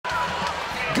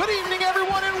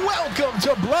Welcome to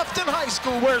Bluffton High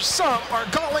School, where some are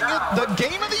calling it the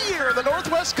game of the year in the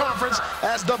Northwest Conference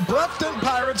as the Bluffton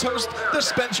Pirates host the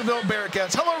Spencerville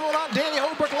Bearcats. Hello everyone, I'm Danny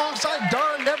Holbrook alongside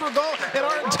Darn Nevergall and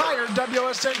our entire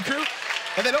WSN crew.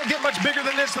 And they don't get much bigger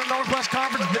than this in the Northwest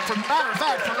Conference. For matter of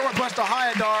fact, for Northwest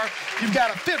Ohio, Dar, you've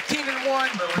got a 15-1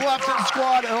 Bluffton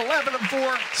squad, an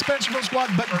 11-4 Spencerville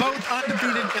squad, but both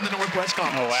undefeated in the Northwest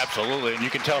Conference. Oh, absolutely. And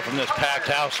you can tell from this packed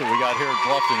house that we got here at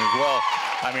Bluffton as well.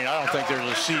 I mean, I don't think there's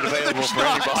a seat available for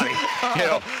anybody. You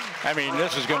know, I mean,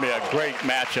 this is going to be a great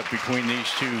matchup between these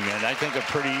two, and I think a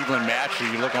pretty even match. If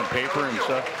you look on paper and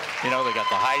stuff, you know, they got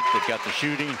the height, they've got the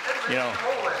shooting, you know,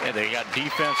 and they got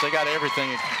defense. They got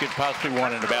everything that you could possibly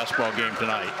want in a basketball game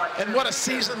tonight. And what a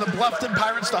season the Bluffton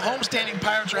Pirates, the homestanding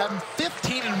Pirates, are having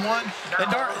 15-1. And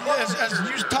as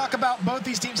you talk about both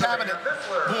these teams having it,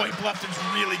 boy, Bluffton's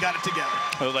really got it together.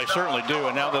 Well, they certainly do,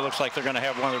 and now it looks like they're going to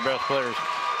have one of their best players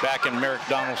back in Merrick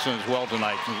Donaldson as well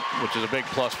tonight, which is a big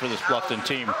plus for this Bluffton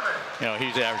team. You know,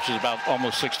 he's averages about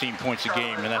almost 16 points a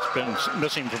game, and that's been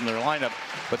missing from their lineup,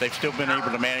 but they've still been able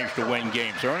to manage to win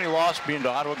games. Their only loss being to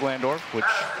Ottawa Glandorf, which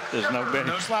is no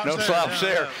slouch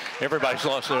there. Everybody's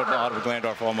lost to Ottawa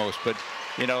Glandorf almost, but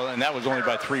you know, and that was only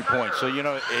by 3 points. So, you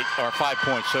know, 5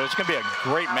 points. So it's going to be a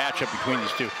great matchup between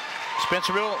these two.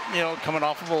 Spencerville, you know, coming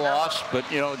off of a loss, but,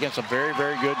 you know, against a very,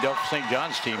 very good Delta St.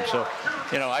 John's team. So,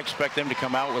 you know, I expect them to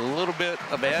come out with a little bit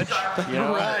of edge, you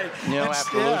know,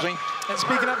 after losing. And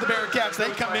speaking of the Bearcats, they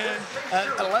come in at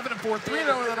 11-4,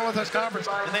 3-0 in the Northwest Conference,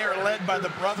 and they are led by the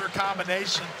brother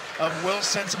combination of Will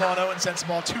Sensible and Owen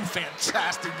Sensible, two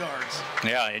fantastic guards.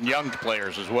 Yeah, and young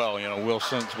players as well. You know, Will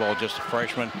Sensible, just a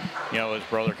freshman. You know, his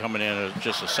brother coming in as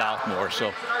just a sophomore.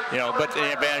 So, you know, but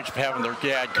the advantage of having their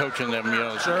dad coaching them, you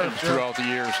know, throughout the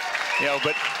years. You know,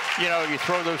 but, you know, you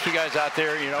throw those two guys out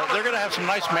there, you know, they're going to have some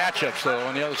nice matchups, though,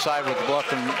 on the other side with the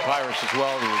Bluffton Pirates as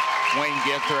well. There's Wayne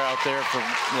Ginther out there from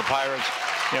the Pirates,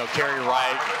 you know, Kerry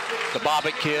Wright, the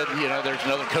Bobbitt kid, you know, there's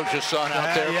another coach's son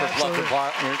out there for Bluffton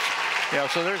Pirates. You know,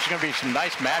 so there's going to be some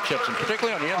nice matchups, and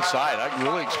particularly on the inside. I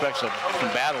really expect some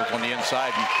battles on the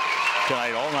inside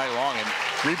tonight, all night long, and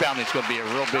rebounding is going to be a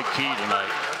real big key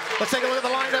tonight. Let's take a look at the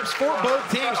lineups for both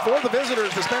teams. For the visitors,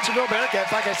 the Spencerville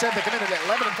Bearcats, like I said, they come in at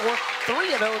 11-4,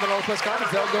 3-0 in the Northwest Conference.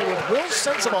 They'll go with Will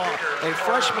Sensible, a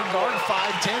freshman guard,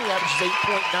 5'10", he averages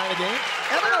 8.9 a game.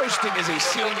 Evan Osting is a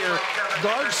senior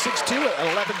guard, 6'2", at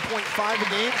 11.5 a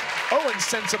game. Owen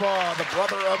Sensible, the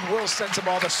brother of Will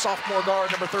Sensible, the sophomore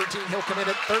guard, number 13, he'll come in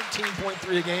at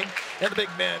 13.3 a game. And the big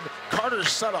men, Carter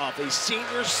Sudoff, a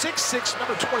senior, 6'6",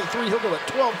 number 23, he'll go at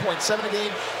 12.7 a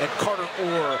game. And Carter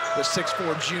Orr, the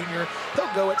 6'4", junior,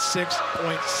 he'll go at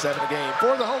 6.7 a game.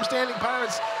 For the homestanding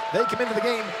Pirates, they come into the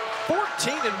game 14-1,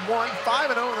 5-0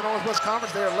 in the Northwest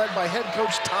Conference. They are led by head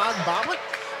coach Todd Bobbitt.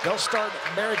 They'll start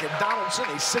Merrick Donaldson,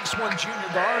 a 6'1" junior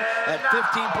guard, at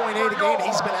 15.8 a game.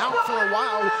 He's been out for a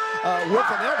while with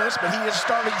an illness, but he is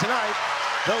starting tonight.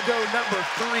 They'll go number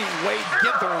 3, Wade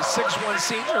Ginther, a 6'1"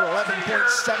 senior, 11.7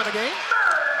 a game.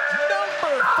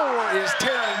 Number 4 is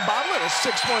Taryn Bobbitt, a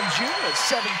 6'1" junior, at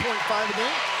 7.5 a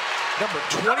game. Number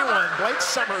 21, Blake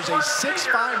Summers, a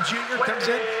 6'5" junior, comes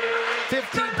in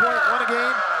 15.1 a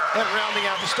game. And rounding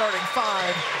out the starting 5,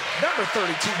 number 32,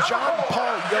 John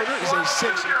Paul Yoder, is a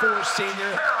 6'4"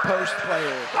 senior post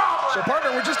player. So,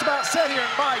 partner, we're just about set here.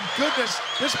 And my goodness,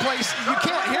 this place, you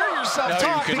can't hear yourself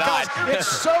talk because it's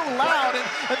so loud. And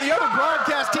the other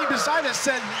broadcast team beside us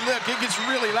said, look, it gets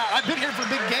really loud. I've been here for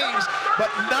big games, but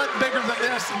none bigger than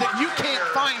this, that you can't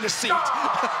find a seat.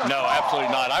 No, absolutely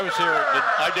not. I was here,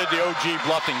 I did the OG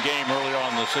Bluffton game earlier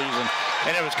on in the season,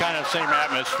 and it was kind of the same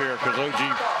atmosphere because OG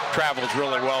travels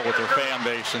really well with their fan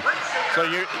base. And so,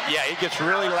 yeah, it gets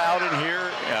really loud in here.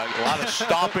 A lot of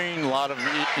stomping, a lot of,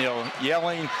 you know,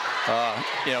 yelling.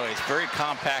 You know, it's very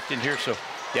compact in here. So,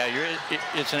 yeah,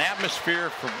 it's an atmosphere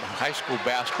for high school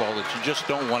basketball that you just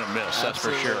don't want to miss. That's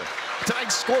for sure.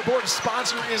 Tonight's scoreboard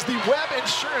sponsor is the Webb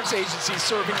Insurance Agency,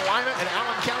 serving Lima and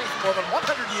Allen County for more than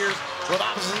 100 years, with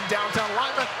offices in downtown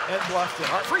Lima and Bluffton.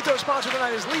 Our free throw sponsor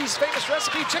tonight is Lee's Famous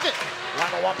Recipe Chicken.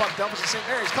 Lima, Wapak, Delphos, and St.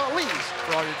 Mary's. Call Lee's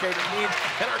for all your catering needs.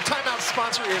 And our timeout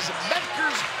sponsor is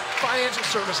Metzger's Financial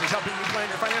Services, helping you plan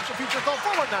your financial future. Call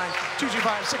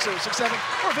 419-225-6067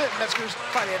 or visit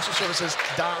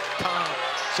metzgersfinancialservices.com.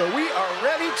 So we are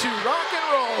ready to rock and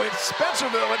roll. It's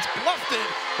Spencerville, it's Bluffton,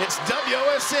 it's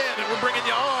WSN, and we're bringing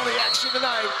you all the action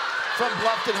tonight from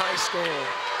Bluffton High School.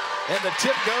 And the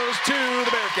tip goes to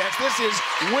the Bearcats. This is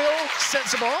Will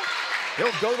Sensible.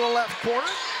 He'll go to the left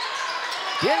corner.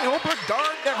 Danny Holbrook,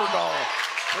 Darn Nevergall.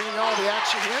 Bringing all the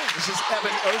action here. This is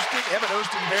Evan Osteen. Evan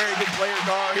Osteen, very good player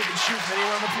guard. He can shoot from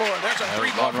anywhere on the floor. There's a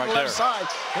three-ball from the left side.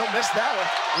 He'll miss that one.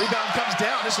 Rebound comes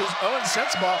down. This is Owen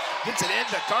Sensabaugh. Gets it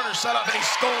into Carter Sutoff, and he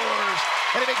scores.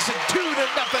 And he makes it 2-0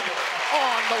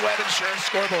 on the Webb Insurance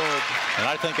scoreboard.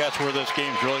 And I think that's where this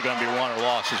game's really going to be won or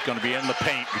lost. It's going to be in the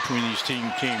paint between these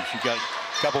teams. You've got a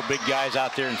couple big guys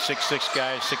out there and 6'6"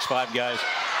 guys, 6'5" guys.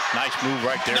 Nice move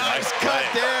right there. Nice cut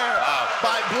there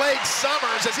by Blake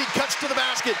Summers as he cuts to the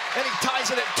basket, and he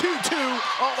ties it at 2-2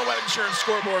 on the Webb Insurance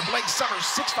scoreboard. Blake Summers,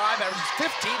 6'5", averages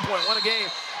 15.1 a game.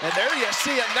 And there you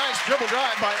see a nice dribble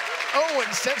drive by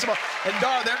Owen Sensabaugh. And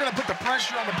Dar, they're going to put the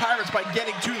pressure on the Pirates by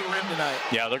getting to the rim tonight.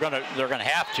 Yeah, they're going to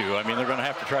have to. I mean, they're going to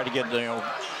have to try to get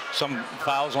some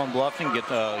fouls on Bluffton, get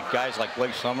guys like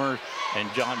Blake Summers and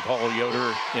John Paul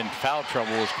Yoder in foul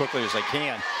trouble as quickly as they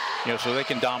can. So they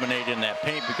can dominate in that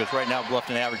paint, because right now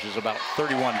Bluffton averages about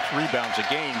 31 rebounds a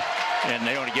game, and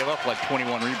they only give up like 21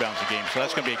 rebounds a game. So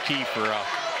that's going to be a key for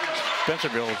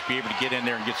Spencerville, is be able to get in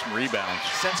there and get some rebounds.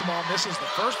 Sensabaugh misses the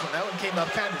first one. That one came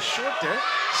up kind of short there.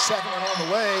 Second one on the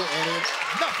way, and it's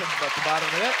nothing but the bottom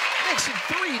of the net. Makes it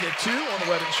 3-2 on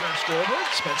the Webb Insurance scoreboard.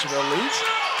 Spencerville leads.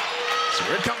 So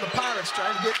here come the Pirates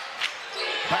trying to get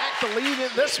back the lead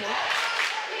in this one.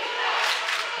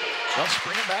 They'll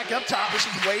spring it back up top. This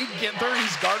is Wade Ginther.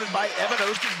 He's guarded by Evan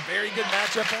Osteen. Very good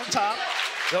matchup on top.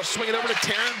 They'll swing it over to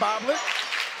Taryn Boblet,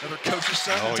 another coach's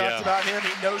son. We talked about him.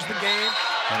 He knows the game.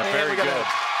 And very good.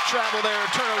 Travel there,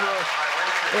 turnover.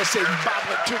 Let's say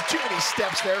Boblet took too many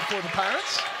steps there for the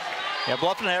Pirates. Yeah,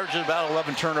 Bluffton averages about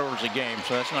 11 turnovers a game,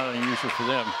 so that's not unusual for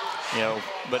them.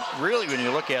 But really, when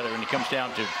you look at it, when it comes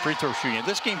down to free throw shooting,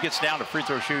 this game gets down to free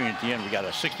throw shooting at the end. We got a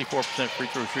 64% free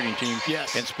throw shooting team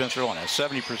in Spencerville and a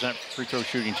 70% free throw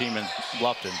shooting team in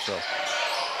Bluffton. So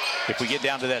if we get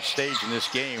down to that stage in this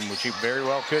game, which it very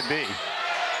well could be.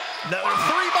 Another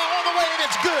three-ball on the way, and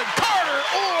it's good. Carter,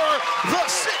 or the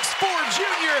 6'4"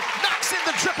 junior, knocks in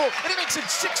the triple, and he makes it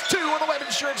 6-2 on the Webb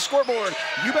Insurance scoreboard.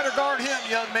 You better guard him,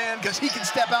 young man, because he can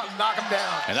step out and knock him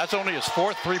down. And that's only his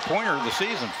 4th three-pointer of the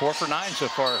season, 4 for 9 so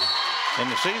far in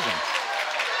the season.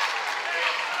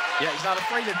 Yeah, he's not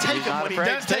afraid to take him. When he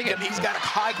does take him, he's got a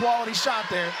high-quality shot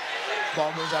there. Ball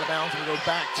goes out of bounds, and we go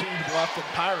back to the Bluffton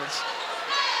Pirates.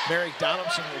 Merrick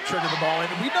Donaldson will trigger the ball in.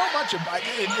 And we know much about,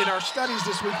 in our studies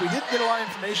this week, we didn't get a lot of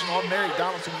information on Merrick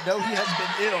Donaldson. We know he has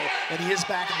been ill, and he is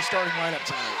back in the starting lineup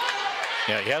tonight.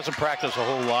 Yeah, he hasn't practiced a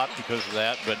whole lot because of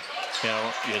that, but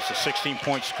he's a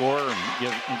 16-point scorer and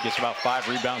he gets about 5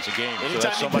 rebounds a game. So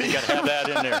that's somebody got to have that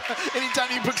in there.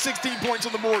 Anytime you put 16 points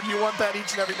on the board, you want that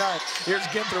each and every night. Here's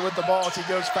Ginther with the ball as he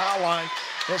goes foul line.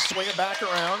 He'll swing it back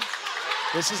around.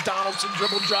 This is Donaldson,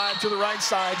 dribble drive to the right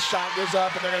side. Shot goes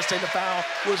up, and they're going to say the foul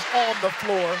was on the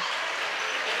floor.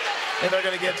 And they're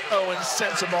going to get Owen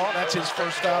Sensabaugh. That's his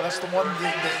first foul. That's the one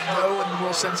thing that Owen and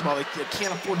Will Sensabaugh, they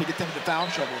can't afford to get them into foul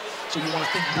trouble. So you want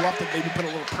to think Bluffton maybe put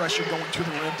a little pressure going to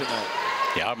the rim tonight.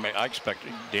 Yeah, I expect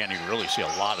Danny to really see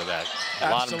a lot of that. A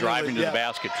lot of driving to the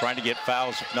basket, trying to get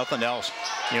fouls, if nothing else,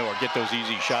 or get those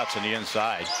easy shots on the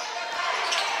inside.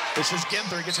 This is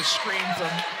Ginther. Gets a screen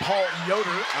from Paul Yoder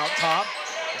out top.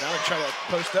 Now they try to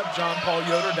post up John Paul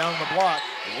Yoder down the block.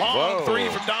 Long three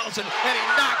from Donaldson, and he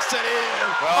knocks it in.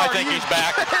 Well, I think he's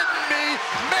back. Kidding me?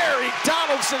 Mary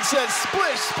Donaldson says,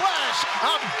 splish, splash.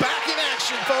 I'm back in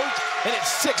action, folks. And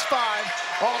it's 6-5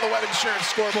 on the Webb Insurance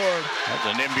scoreboard. That's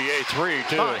an NBA 3,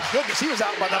 too. My goodness, he was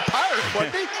out by the Pirates,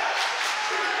 wasn't he?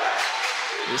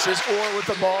 This is Orr with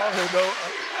the ball. He'll go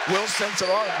Will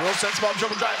Sensabaugh. Will Sensabaugh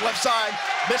dribble drive left side.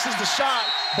 Misses the shot.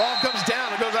 Ball comes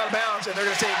down. It goes out of bounds. And they're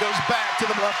going to say it goes back to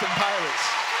the Bluffton Pirates.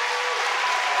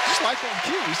 Just like on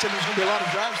cue, we said there's going to be a lot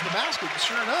of drives to the basket. But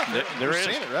sure enough, there is.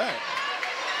 Saying it right.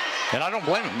 And I don't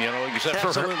blame him, except for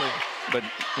absolutely. But,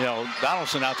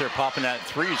 Donaldson out there popping that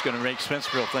 3 is going to make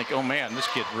Spencerville think, oh, man,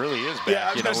 this kid really is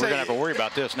back. Yeah, we're going to have to worry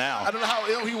about this now. I don't know how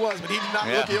ill he was, but he did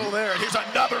not look ill there. Here's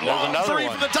another long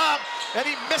three from the top, and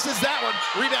he misses that one.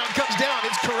 Rebound comes down.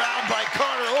 It's corralled by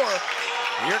Carter Orr.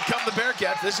 Here come the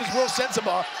Bearcats. This is Will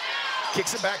Sensabaugh.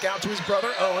 Kicks it back out to his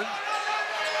brother, Owen.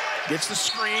 Gets the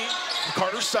screen.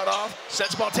 Carter Sutoff.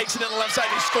 Sensabaugh takes it in the left side.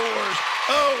 He scores.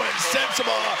 Owen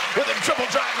Sensabaugh with a triple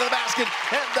drive to the basket.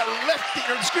 And the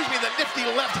nifty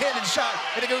left-handed shot.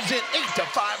 And it goes in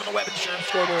 8-5 on the Webb Insurance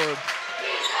scoreboard.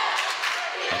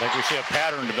 I think we see a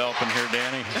pattern developing here,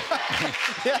 Danny.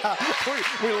 Yeah,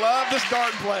 we love this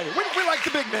guard play. We like the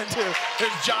big men, too.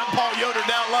 There's John Paul Yoder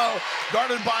down low,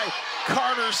 guarded by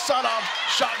Carter Sutoff.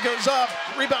 Shot goes up.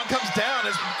 Rebound comes down.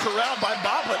 Is corralled by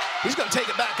Boblet. He's going to take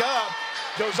it back up.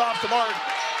 Goes off the mark.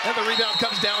 And the rebound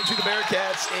comes down to the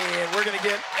Bearcats. And we're going to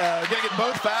get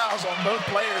both fouls on both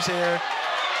players here.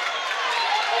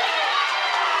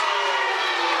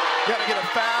 Got to get a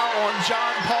foul on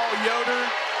John Paul Yoder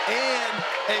and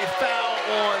a foul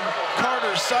on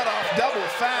Carter Sudoff. Double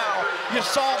foul. You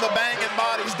saw the banging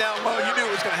bodies down low. You knew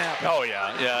it was going to happen. Oh,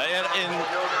 yeah, yeah. And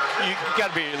you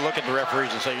got to look at the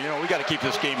referees and say, you know, we got to keep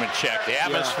this game in check. The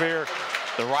atmosphere,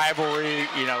 the rivalry,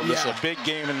 you know, this is a big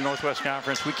game in the Northwest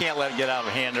Conference. We can't let it get out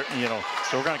of hand, you know,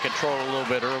 so we're going to control it a little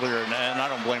bit earlier, and I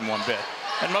don't blame one bit.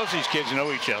 And most of these kids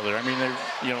know each other. I mean, they,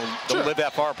 you know, don't live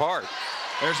that far apart.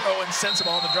 There's Owen Sensible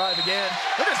on the drive again.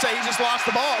 They're going to say he just lost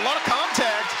the ball. A lot of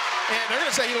contact, and they're going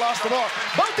to say he lost the ball.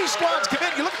 Both these squads come in.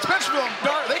 You look at Spencerville and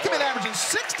Dart, they come in averaging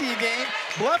 60 a game.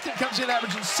 Bluffton comes in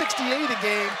averaging 68 a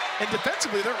game. And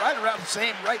defensively, they're right around the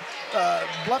same, right?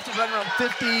 Bluffton's right around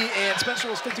 50, and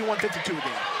Spencerville's 51, 52 a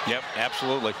game. Yep,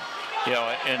 absolutely. You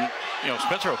know, and you know,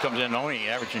 Spencerville comes in only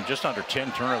averaging just under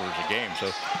 10 turnovers a game.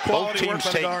 So both teams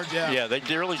take,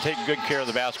 they really take good care of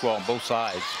the basketball on both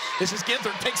sides. This is Ginther,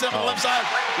 takes it up on the left side.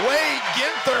 Wade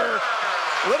Ginther,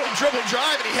 little dribble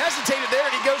drive, and he hesitated there,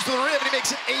 and he goes to the rim, and he makes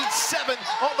it 8-7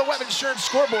 on the Web Insurance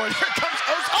scoreboard. Here comes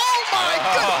oh my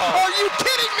goodness, are you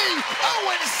kidding me?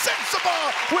 Owen Sensible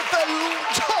with the,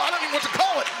 I don't even know what to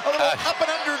call it, a little up and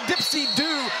under dipsy do,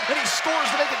 and he scores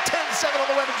to make it 10-7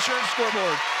 on the Web Insurance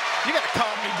scoreboard. You got to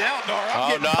calm me down, Dara.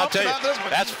 I'll tell you,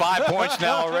 that's 5 points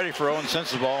now already for Owen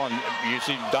Sensible, and you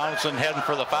see Donaldson heading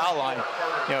for the foul line.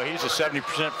 You know, he's a 70%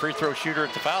 free throw shooter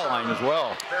at the foul line as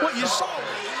well. Well, you saw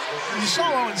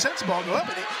Owen Sensible go up,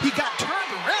 and he got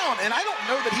turned around, and I don't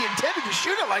know that he intended to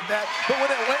shoot it like that, but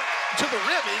when it went to the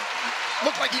rim, he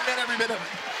looked like he meant every bit of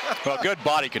it. Well, good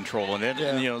body control, and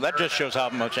you know, that just shows how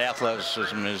much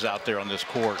athleticism is out there on this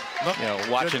court. You know,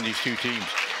 watching these two teams.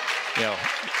 You know,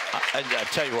 I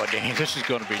tell you what, Dane, this is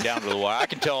going to be down to the wire. I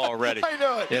can tell already. I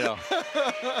know it. You know,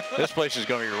 this place is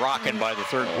going to be rocking by the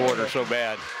third quarter so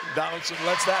bad. Donaldson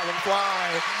lets that one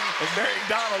fly. And Barry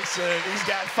Donaldson, he's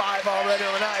got 5 already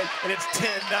on the night, and it's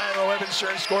 10-9 on the Web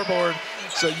Insurance scoreboard.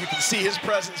 So you can see his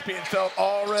presence being felt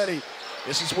already.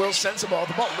 This is Will Sensible.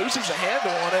 The ball loses a handle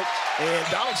on it, and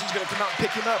Donaldson's going to come out and pick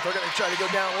him up. They're going to try to go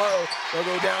down low. They'll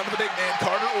go down to the big man,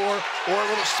 Carter, or a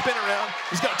little spin around.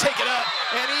 He's going to take it up,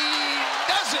 and he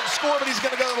doesn't score, but he's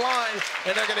going to go to the line,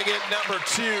 and they're going to get number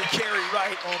 2, Kerry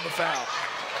Wright, on the foul.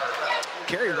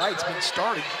 Kerry Wright's been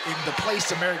starting in the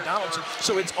place of Merrick Donaldson,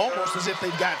 so it's almost as if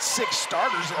they've got 6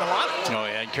 starters in the lineup. Oh,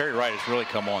 yeah, and Kerry Wright has really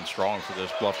come on strong for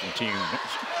this Bluffton team.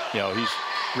 You know, he's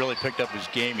really picked up his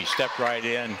game. He stepped right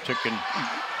in, took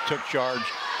charge,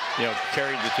 you know,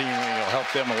 carried the team, you know,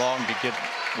 helped them along to get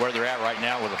where they're at right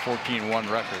now with a 14-1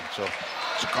 record. So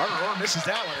Carter Orr misses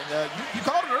that one. And you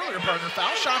called it earlier, partner.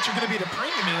 Foul shots are going to be the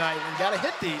premium tonight, and you got to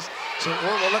hit these. So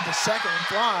Orr will let the second one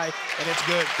fly, and it's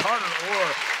good. Carter Orr,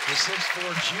 the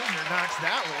 6'4 junior, knocks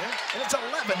that one, and it's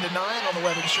 11-9 on the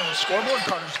Web Insurance scoreboard.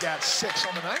 Carter's got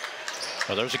 6 on the night.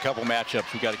 Well, there's a couple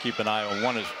matchups we got to keep an eye on.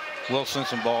 One is Will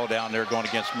Sensible down there going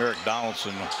against Merrick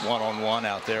Donaldson one-on-one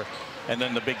out there. And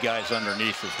then the big guys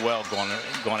underneath as well going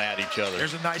at each other.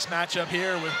 There's a nice matchup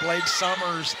here with Blake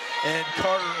Summers and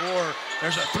Carter Orr.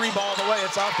 There's a 3-ball on the way.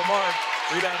 It's off the mark.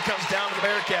 Rebound comes down to the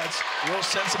Bearcats. Will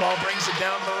Sensible brings it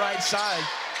down to the right side.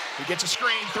 He gets a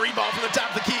screen, 3-ball from the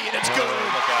top of the key, and it's good.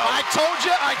 I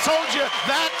told you,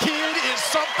 that kid is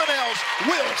something else.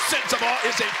 Will Sensible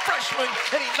is a freshman,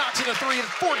 and he knocks in a 3 and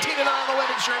 14-9 on the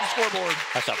Web Insurance scoreboard.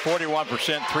 That's a 41%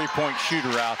 three-point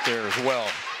shooter out there as well.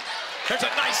 There's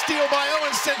a nice steal by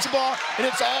Owen Sensible, and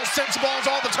it's all Sensibles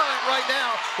all the time right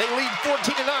now. They lead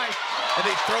 14-9, and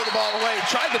they throw the ball away.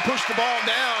 Tried to push the ball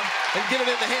down and get it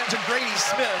in the hands of Grady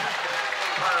Smith.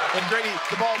 And Grady,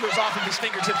 the ball goes off of his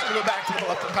fingertips to go back to the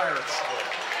Bluffton Pirates.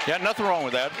 Yeah, nothing wrong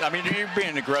with that. I mean, you're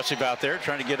being aggressive out there,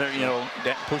 trying to get it, you know,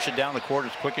 push it down the court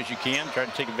as quick as you can,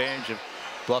 trying to take advantage of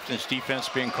Bluffton's defense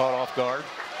being caught off guard.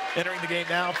 Entering the game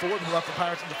now for the Bluffton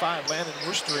Pirates in the 5, Landon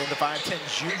Worcester in the 5'10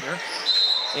 junior.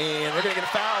 And they're going to get a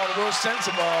foul on Will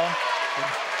Sensible.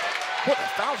 Boy,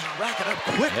 the fouls are racking up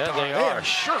quick. Yeah, they are.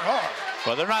 Sure are.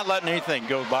 Well, they're not letting anything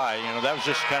go by. You know, that was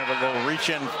just kind of a little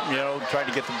reach-in, you know, trying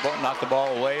to get the ball, knock the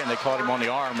ball away, and they caught him on the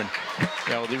arm. And,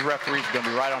 you know, the referees are going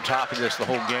to be right on top of this the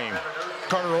whole game.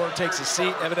 Carter Orr takes a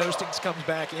seat. Evan Ostings comes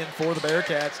back in for the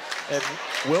Bearcats. And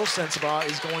Will Sensible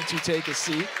is going to take a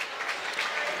seat.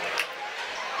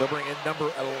 They'll bring in number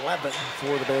 11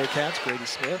 for the Bearcats, Grady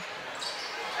Smith.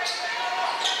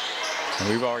 And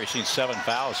we've already seen 7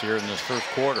 fouls here in this first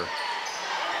quarter.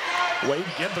 Wade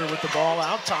Ginther with the ball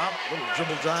out top. Little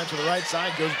dribble drive to the right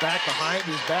side, goes back behind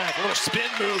his back. A little spin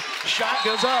move, shot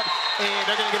goes up, and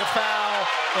they're gonna get a foul,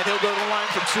 and he'll go to the line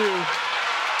for 2.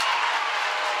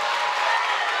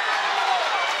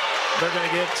 They're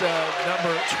gonna get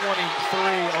number 23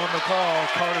 on the call,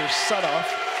 Carter Sudoff.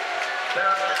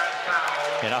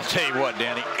 And I'll tell you what,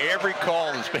 Danny, every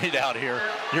call that's made out here,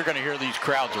 you're going to hear these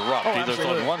crowds erupt, either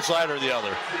on one side or the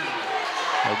other.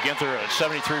 Ginther, a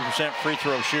 73% free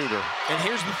throw shooter. And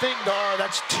here's the thing, Dar,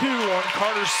 that's 2 on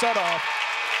Carter Sutoff,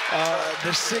 the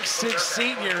 6'6"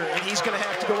 senior, and he's going to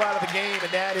have to go out of the game,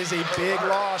 and that is a big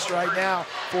loss right now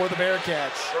for the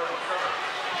Bearcats.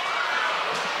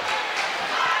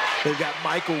 They've got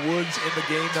Michael Woods in the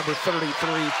game, number 33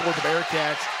 for the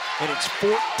Bearcats, and it's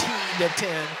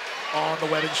 14-10 on the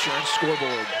Web Insurance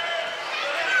scoreboard.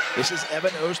 This is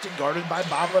Evan Osteen guarded by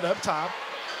Boblet up top.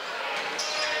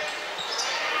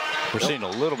 We're seeing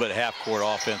a little bit of half-court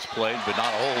offense played, but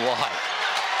not a whole lot.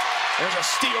 There's a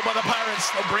steal by the Pirates.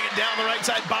 They'll bring it down the right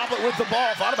side. Boblet with the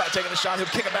ball. Thought about taking the shot.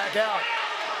 He'll kick it back out.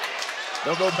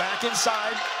 They'll go back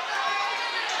inside.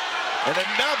 And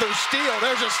another steal.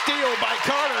 There's a steal by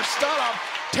Carter. Sutoff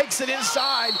takes it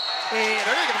inside. And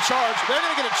they're going to get a charge. They're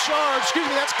going to get a charge. Excuse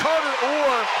me, that's Carter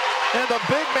Orr. And the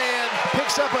big man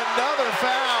picks up another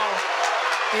foul.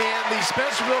 And the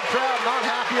Spencerville crowd not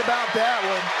happy about that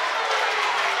one.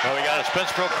 Well, we got a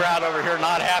Spencerville crowd over here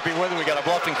not happy with it. We got a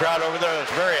Bluffton crowd over there that's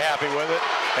very happy with it.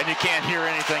 And you can't hear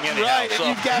anything anyhow. Right,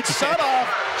 and you've got Sutoff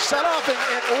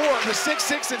and Orr, the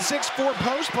 6'6" and 6'4"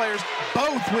 post players,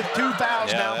 both with 2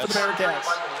 fouls now for the Bearcats.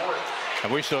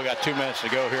 And we still got 2 minutes to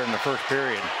go here in the first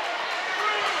period.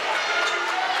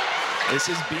 This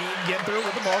is Bean Ginther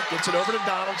with the ball, gets it over to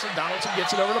Donaldson. Donaldson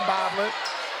gets it over to Boblet.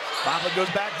 Boblet goes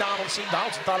back Donaldson.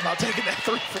 Donaldson thought about taking that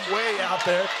 3 from way out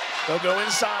there. They'll go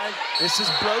inside. This is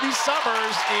Brody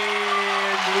Summers,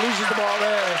 and he loses the ball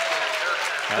there.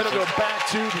 Then it'll go back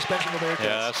to the Spencerville Bearcats.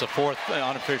 Yeah, that's the 4th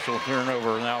unofficial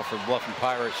turnover now for Bluffton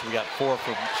Pirates. We got 4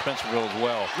 for Spencerville as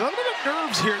well. A little bit of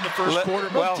nerves here in the first quarter.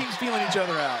 Both teams feeling each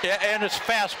other out. Yeah, and it's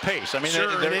fast-paced. I mean,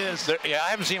 sure it is. Yeah, I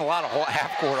haven't seen a lot of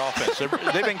half-court offense.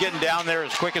 They've been getting down there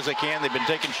as quick as they can. They've been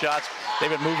taking shots.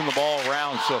 They've been moving the ball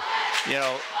around. So, you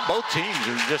know, both teams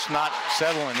are just not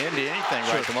settling into anything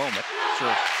right at the moment.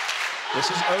 Sure. This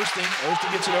is Osteen.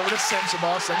 Osteen gets it over to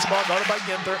Sensabaugh. Sensabaugh guarded by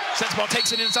Ginther. Sensabaugh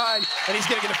takes it inside, and he's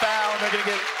going to get a foul. And they're going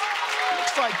to get,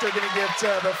 looks like they're going to get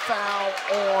the foul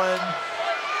on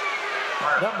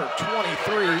number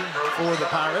 23 for the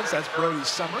Pirates. That's Brody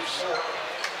Summers.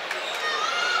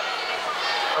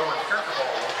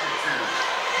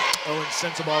 Owen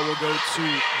Sensabaugh will go to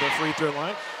the free throw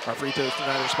line. Our free throws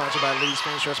tonight are sponsored by Lee's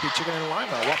Famous Recipe Chicken in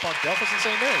Lima, Wapak, Delphus, and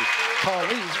St. Mary's. Call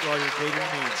Lee's for all your catering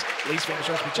needs. Lee's Famous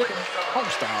Recipe Chicken, home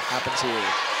style, happens here.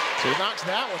 So he knocks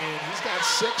that one in. He's got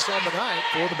 6 on the night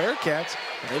for the Bearcats,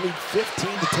 and they lead 15-10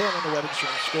 on the Web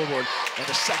Insurance scoreboard. And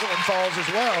the second one falls as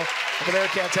well, and the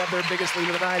Bearcats have their biggest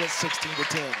lead of the night at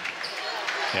 16-10.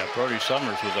 Yeah, Brody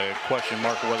Summers was a question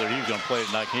mark of whether he was going to play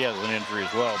tonight. He has an injury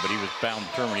as well, but he was bound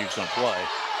determined he was going to play.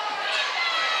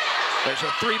 There's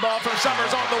a 3 ball from Summers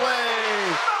on the way.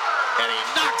 And he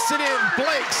knocks it in.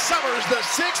 Blake Summers, the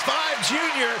 6'5"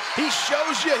 junior. He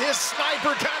shows you his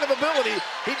sniper kind of ability.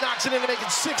 He knocks it in to make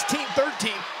it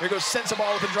 16-13. Here goes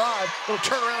Sensabaugh with the drive. Little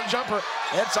turnaround jumper.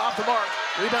 That's off the mark.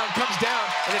 Rebound comes down,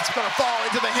 and it's going to fall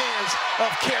into the hands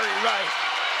of Kerry Wright.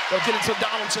 They'll get it to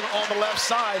Donaldson on the left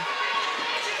side.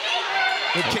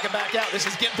 He'll kick it back out. This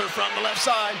is Ginther from the left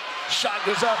side. Shot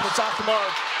goes up, it's off the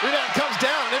mark. Rebound comes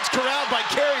down, and it's corralled by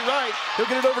Kerry Wright. He'll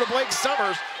get it over to Blake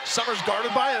Summers. Summers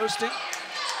guarded by Osteen.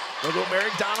 They'll go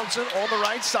Merrick Donaldson on the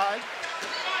right side.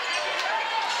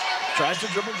 Tries to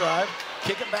dribble drive,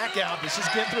 kick it back out. This is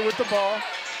Ginther with the ball.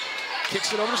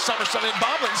 Kicks it over to Summers. And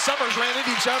Boblet and Summers ran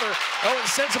into each other. Owen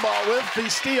Sensabaugh with the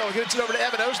steal. Gets it over to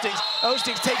Evan Osteen.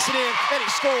 Osteen takes it in, and he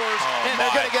scores. And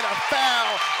they're going to get a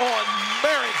foul on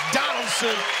Merrick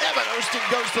Donaldson. Evan Osteen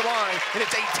goes to the line, and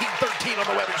it's 18-13 on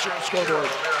the Web Insurance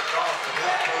scoreboard.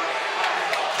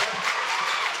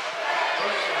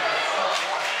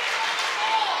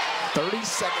 "30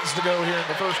 seconds to go here in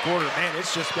the first quarter. Man,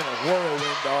 it's just been a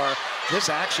whirlwind. This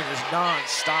action is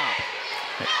non-stop.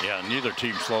 Yeah, neither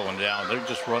team slowing down. They're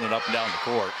just running up and down the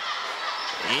court.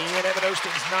 And Evan Osteen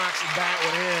knocks that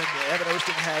one in. Evan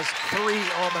Osteen has 3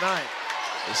 on the night.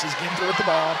 This is Ginther with the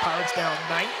ball. Pirates down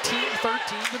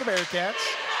 19-13 to the Bearcats.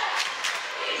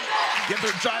 Ginther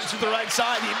drives to the right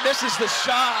side. He misses the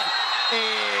shot.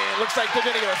 And looks like they're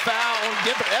going to get a foul on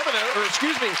Ginther.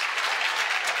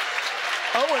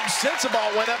 Owen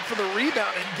Sensabaugh went up for the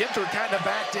rebound, and Ginther kind of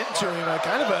backed into him.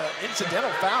 Kind of an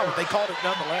incidental foul, but they called it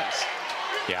nonetheless.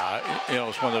 Yeah, you know,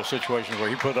 it's one of those situations where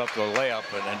he put up the layup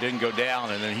and didn't go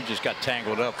down, and then he just got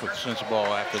tangled up with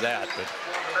Sensabaugh after that. But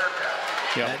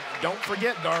yeah, and don't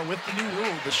forget, Dar, with the new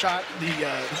rule, the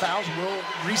fouls will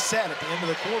reset at the end of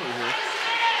the quarter here.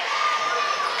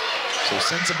 So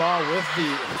Sensabaugh with the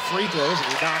free throws, and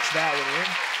he knocks that one in.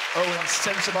 Owen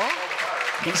Sensabaugh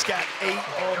He's got 8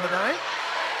 on the night.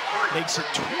 Makes it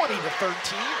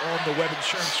 20-13 on the Web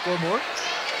Insurance scoreboard.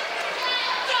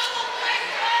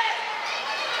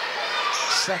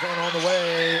 Second one on the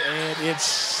way, and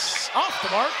it's off the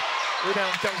mark.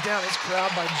 Rebound comes down. It's corralled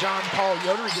by John Paul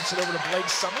Yoder. He gets it over to Blake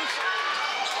Summers.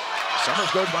 Summers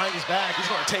goes behind his back. He's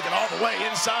going to take it all the way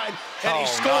inside, and he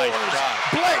scores.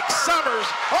 Nice. Blake Summers,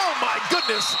 oh my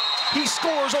goodness. He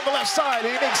scores on the left side, and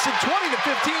he makes it 20-15,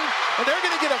 and they're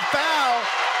going to get a foul.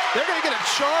 They're going to get a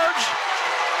charge.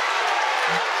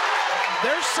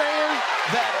 They're saying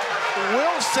that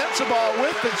Will Sensabaugh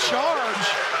with the charge.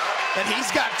 And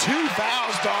he's got 2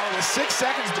 fouls, Darn, with 6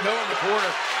 seconds to go in the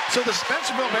quarter. So the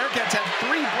Spencerville Bearcats have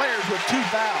 3 players with 2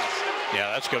 fouls. Yeah,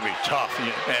 that's going to be tough.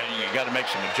 And you got to make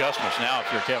some adjustments now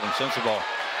if you're Kevin Sensabaugh.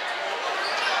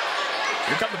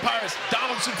 Here come the Pirates.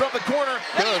 Donaldson from the corner.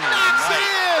 And he knocks it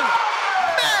in!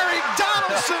 Merrick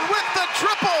Donaldson with the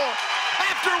triple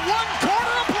after 1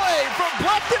 quarter of play from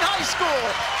Bluffton High School.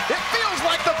 It feels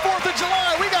like the 4th of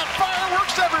July. We got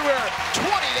fireworks everywhere.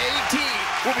 20-18.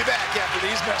 We'll be back after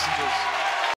these messages.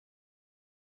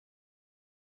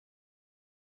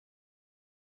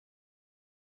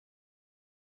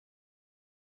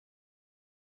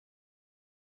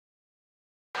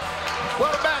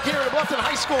 Welcome back here at Bluffton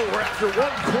High School, where after 1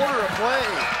 quarter of play,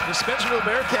 the Spencerville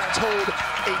Bearcats hold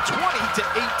a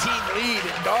 20-18 lead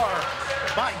in Dar.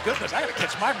 My goodness, I gotta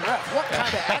catch my breath. What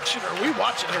kind of action are we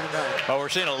watching here tonight? Well, we're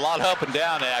seeing a lot of up and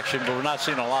down action, but we're not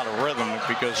seeing a lot of rhythm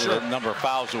because of the number of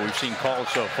fouls that we've seen called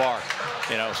so far.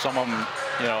 You know, some of them,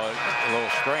 you know, a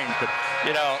little strange, but,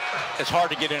 you know, it's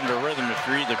hard to get into rhythm if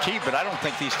you're either team, but I don't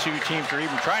think these 2 teams are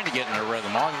even trying to get into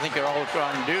rhythm. I think all they're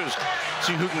trying to do is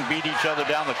see who can beat each other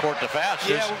down the court the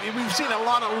fastest. Yeah, we've seen a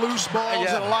lot of loose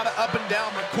balls and a lot of up and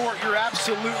down the court. You're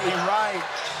absolutely right.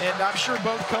 And I'm sure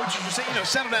both coaches are saying, you know,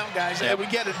 settle down, guys. Yep. We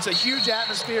get it. It's a huge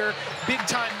atmosphere,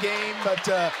 big-time game, but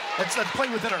let's play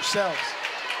within ourselves.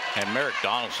 And Merrick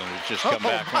Donaldson has just come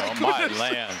back from my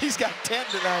land. He's got 10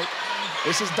 tonight.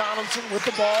 This is Donaldson with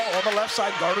the ball on the left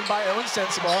side, guarded by Owen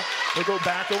Sensabaugh. They go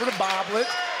back over to Boblet.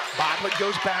 Boblet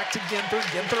goes back to Ginther.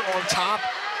 Ginther on top,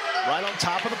 right on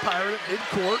top of the Pirate at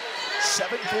midcourt.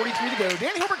 7:43 to go.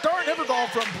 Danny Hilbert Dar Evergall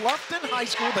from Bluffton High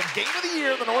School, the game of the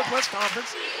year in the Northwest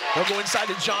Conference. They'll go inside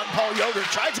to John Paul Yoder.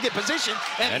 Tries to get position,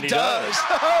 and he does.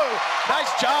 Oh,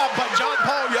 nice job by John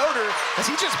Paul Yoder as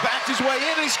he just backed his way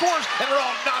in and he scores, and they're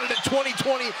all knotted at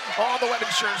 20-20 on the Web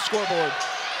Insurance scoreboard.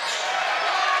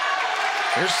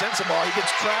 Here's Sensabaugh. He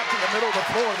gets trapped in the middle of the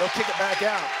floor. They'll kick it back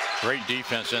out. Great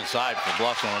defense inside for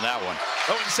Bluffton on that one.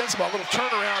 Owen Sensabaugh, a little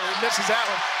turnaround, and he misses that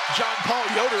one. John Paul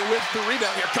Yoder with the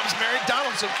rebound. Here comes Merrick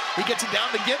Donaldson. He gets it down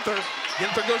to Ginther.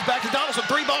 Ginther goes back to Donaldson.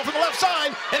 3 ball from the left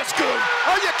side, and it's good.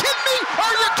 Are you kidding me?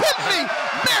 Are you kidding me?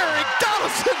 Merrick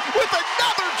Donaldson with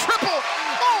another triple.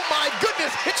 Oh my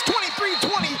goodness. It's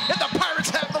 23-20, and the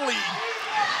Pirates have the lead.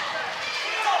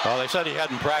 Well, they said he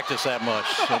hadn't practiced that much,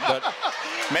 but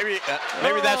maybe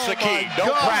that's the key.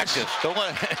 Don't practice. Don't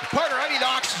let. Partner, I need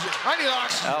oxygen. I need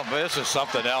oxygen. Oh, but this is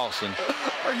something else. And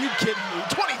are you kidding me?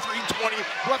 23-20.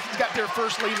 Bluffton's got their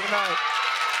first lead of the night.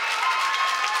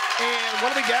 And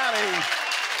what do we got? A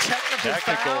technical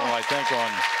foul? I think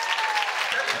on.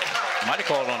 Might have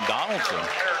called on Donaldson.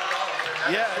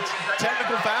 Yeah, it's a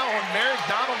technical foul on Merrick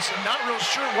Donaldson. Not real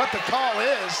sure what the call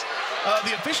is.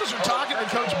 The officials are talking to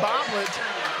Coach Boblet,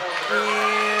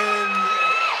 and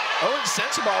Owen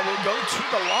Sensabaugh will go to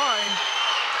the line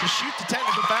to shoot the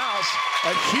technical fouls.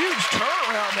 A huge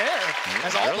turnaround there,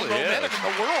 as all the momentum in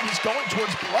the world is going towards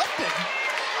Bluffton.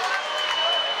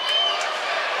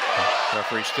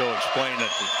 Referee still explaining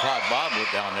it to Todd Boblet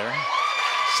down there.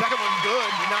 Second one good.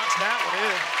 He knocks that one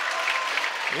in.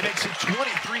 It makes it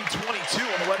 23-22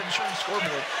 on the Web Insurance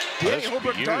scoreboard. Danny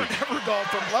Hilbert Dar Evergall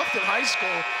from Bluffton High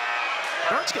School.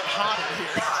 Darts get hot in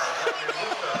here.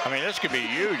 I mean, this could be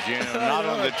huge. You know, not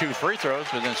only the 2 free throws,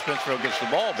 but then Spencerville gets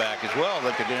the ball back as well.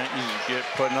 They could easily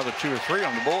put another 2 or 3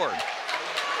 on the board.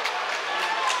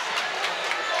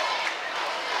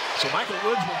 So Michael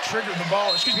Woods will trigger the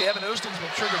ball. Excuse me, Evan Ostens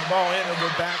will trigger the ball in. It'll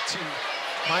go back to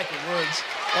Michael Woods.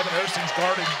 Evan Ostens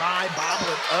guarded by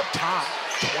Boblet up top.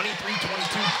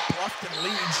 23-22, Bluffton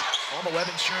leads on the Web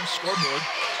Insurance scoreboard.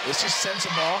 This is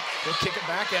Sensabaugh. He'll kick it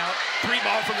back out. 3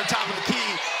 ball from the top of the key.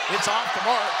 It's off the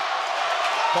mark.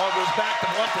 Ball goes back to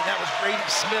Bluffton. That was Grady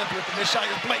Smith with the miss shot.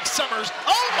 Here's Blake Summers.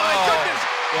 Oh my goodness!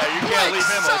 Yeah, you can't leave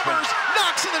him open. Summers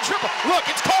knocks in the triple. Look,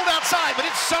 it's cold outside, but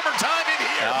it's summertime in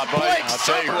here. Blake I'll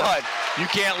tell you what, you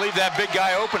can't leave that big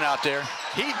guy open out there.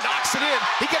 He knocks it in.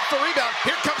 He gets the rebound.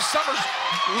 Here comes Summers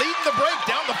leading the break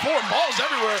down the floor. Ball's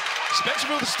everywhere.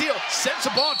 Spencerville with the steal.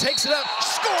 Sensabaugh takes it up,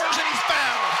 scores, and he's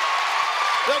fouled.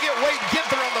 They'll get Wade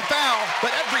Ginther on the foul,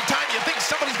 but every time you think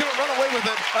somebody's going to run away with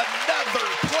it, another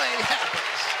play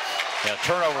happens. Yeah,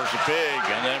 turnovers are big,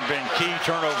 and then been key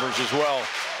turnovers as well.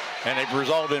 And they've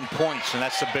resulted in points, and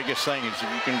that's the biggest thing, is if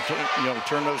you can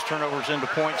turn those turnovers into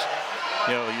points,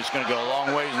 you're just going to go a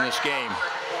long ways in this game.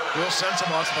 Will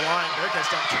Spencerville to the line.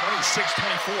 Bearcats down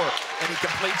 26-24, and he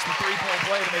completes the three-point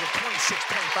play to make it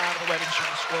 26-25 on the Web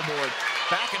Insurance scoreboard.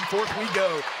 Back and forth we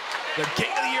go. The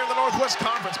game of the year in the Northwest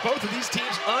Conference. Both of these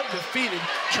teams undefeated,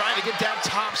 trying to get that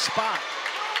top spot.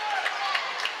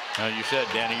 You said,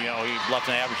 Danny,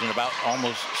 Bluffton averaging about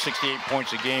almost 68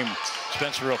 points a game.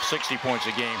 Spencerville 60 points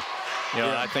a game.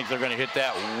 And I think they're going to hit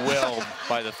that well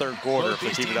by the third quarter if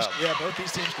they keep it up. Yeah, both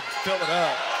these teams can fill it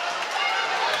up.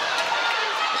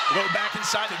 Go back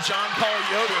inside to John Paul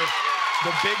Yoder.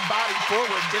 The big body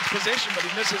forward gets position, but he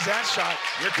misses that shot.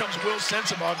 Here comes Will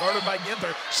Spencerville, guarded by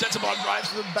Ginther. Spencerville drives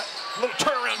to the back, little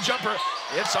turnaround jumper.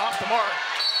 It's off the mark.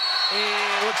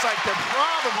 And looks like they're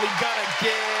probably gonna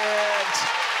get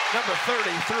number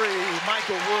 33,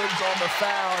 Michael Woods, on the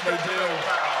foul. They do.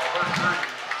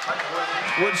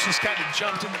 Woods just kind of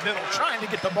jumped in the middle, trying to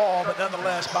get the ball, but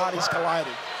nonetheless, bodies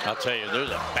collided. I'll tell you, there's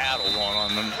a battle going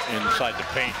on inside the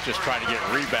paint, just trying to get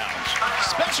rebounds.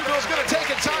 Spencerville's going to take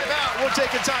a timeout. We'll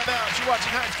take a timeout. You're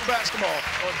watching high school basketball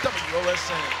on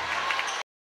WOSN.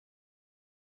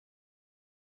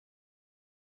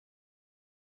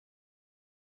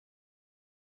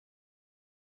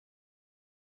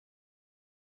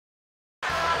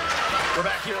 We're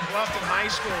back here at Bluffton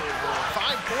High School.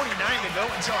 5:49 to go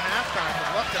until halftime. The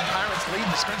Bluffton Pirates lead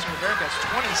the Spencerville Bearcats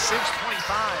 26-25.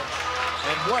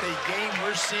 And what a game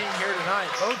we're seeing here tonight.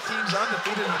 Both teams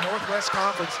undefeated in the Northwest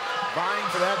Conference, vying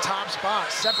for that top spot,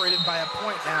 separated by a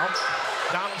point now.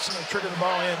 Donaldson will trigger the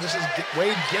ball in. This is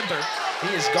Wade Ginther.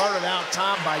 He is guarded out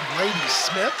top by Grady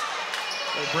Smith.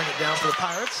 They'll bring it down for the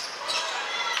Pirates.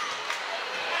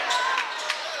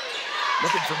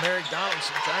 Looking for Merrick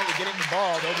Donaldson, trying to get him the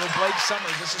ball. They'll go Blake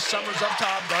Summers. This is Summers up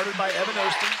top, guarded by Evan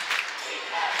Osteen.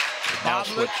 Now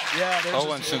switch. Yeah,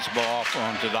 Owen sends the ball off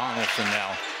onto Donaldson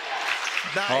now.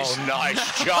 Nice. Oh, nice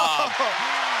job.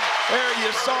 There you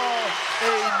saw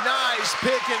a nice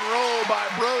pick and roll by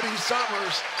Brody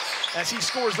Summers as he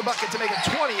scores the bucket to make it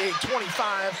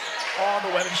 28-25 on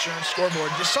the Web Insurance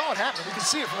scoreboard. You saw it happen. We can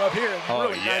see it from up here.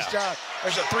 Really nice job.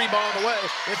 There's a three ball on the way.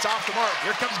 It's off the mark.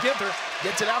 Here comes Ginther.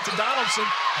 Gets it out to Donaldson.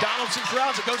 Donaldson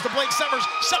crowds it. Goes to Blake Summers.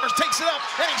 Summers takes it up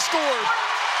and he scores.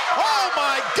 Oh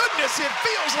my goodness, it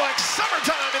feels like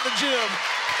summertime in the gym.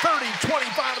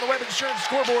 30-25 on the Web Insurance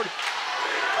scoreboard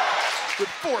with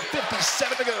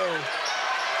 4:57 to go.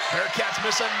 Bearcats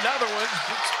miss another one.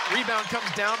 Rebound comes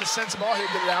down to Spencerville.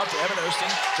 He'll get it out to Evan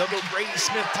Osteen. They'll go Grady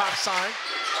Smith top side.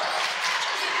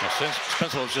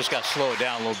 Spencerville's just got to slow it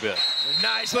down a little bit.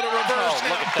 Nice little reverse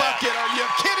and a bucket. Are you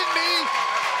kidding me?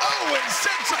 Owen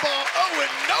Spencerville. Owen,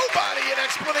 nobody an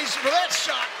explanation for that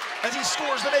shot as he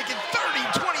scores to make it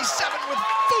 30-27 with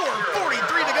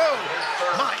 4:43 to go.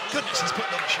 My goodness, he's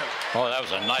putting on a show. Oh, that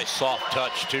was a nice soft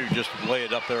touch, too, just to lay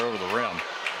it up there over the rim.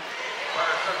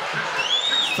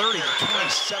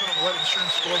 30-27 on the Web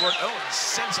Insurance scoreboard. Owen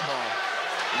Spencerville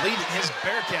leading his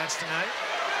Bearcats tonight.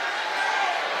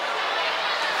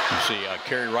 You see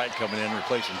Kerry Wright coming in,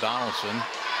 replacing Donaldson.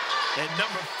 And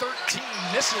number 13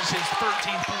 misses his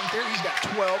 13th point there. He's got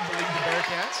 12 to lead the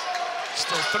Bearcats.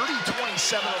 Still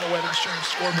 30-27 on the Web Insurance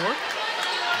scoreboard.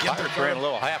 Pirates ran a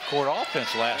little half-court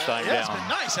offense last time down. It's been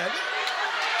nice, hasn't it?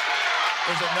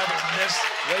 There's another miss.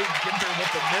 Wade Ginther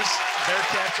with the miss.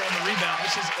 Bearcats on the rebound.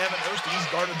 This is Evan Osteen. He's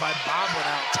guarded by Boblin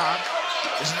out top.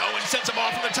 There's no one sends him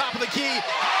off from the top of the key.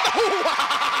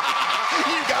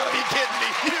 You gotta be kidding me.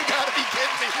 You gotta be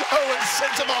kidding me. Owen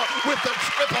Spencerville with the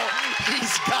triple.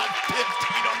 He's got 15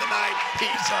 on the night.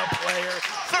 He's a player.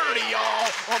 30 all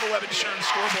on the Web Insurance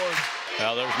scoreboard.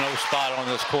 Well, there's no spot on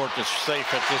this court that's safe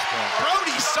at this point.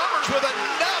 Brody Summers with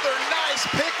another nice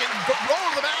pick and roll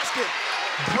to the basket.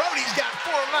 Brody's got 4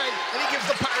 tonight, and he gives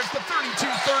the Pirates the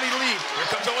 32-30 lead. Here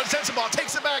comes Owen Spencerville,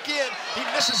 takes it back in. He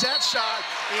misses that shot,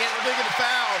 and they're going to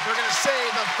foul. They're going to say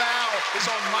the foul is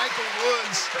on Michael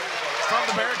Woods from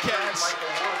the Bearcats.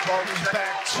 Ball goes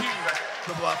back to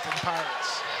the Bluffton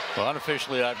Pirates. Well,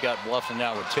 unofficially, I've got Bluffton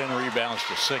now with 10 rebounds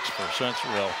to 6 for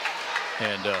Spencerville.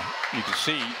 And you can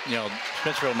see,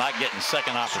 Spencerville not getting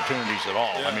second opportunities at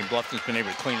all. I mean, Bluffton's been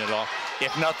able to clean it off. If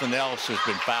nothing else, there's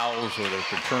been fouls or there's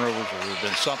been turnovers or there's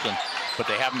been something, but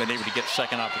they haven't been able to get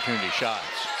second opportunity shots.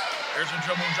 There's a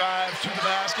dribble drive to the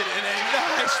basket and a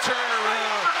nice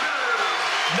turnaround.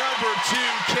 Number 2,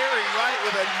 Kerry Wright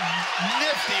with a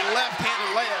nifty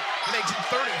left-handed layup. Makes it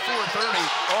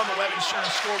 34-30 on the Web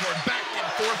Insurance scoreboard. Back and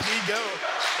forth we go.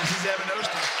 This is Evan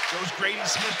Osteen. Goes Grady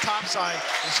Smith topside.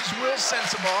 This is Will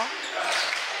Sensabaugh.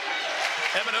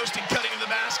 Evan Osteen cutting to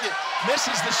the basket.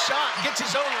 Misses the shot. Gets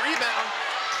his own rebound.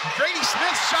 Grady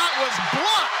Smith's shot was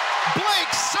blocked.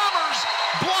 Blake Summers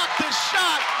blocked the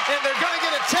shot, and they're going to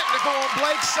get a technical on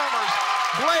Blake Summers.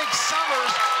 Blake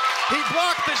Summers, he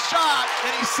blocked the shot,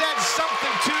 and he said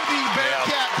something to the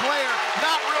Bearcat player.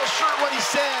 Not real sure what he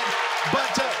said, but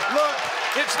look,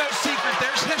 it's no secret.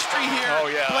 There's history here. Oh,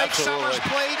 yeah, Blake absolutely. Summers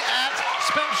played at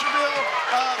Spencerville.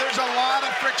 There's a lot of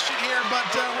friction here, but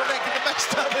we're making the best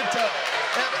of it.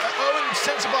 Owen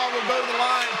Sensabaugh will go to the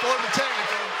line for the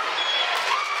technical,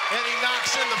 and he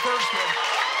knocks in the first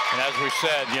one. And as we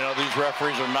said, you know, these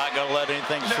referees are not going to let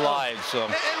anything slide.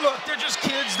 So. And look, they're just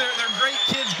kids. They're great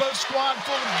kids, both squad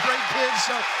full of great kids.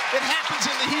 So it happens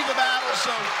in the heat of battle.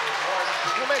 So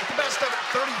we'll make the best of it.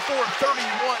 34-31.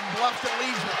 Bluffton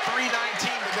leads with 3:19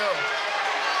 to go.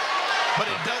 But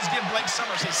it does give Blake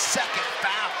Summers his second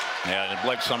foul. Yeah, and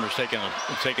Blake Summers taking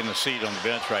the seat on the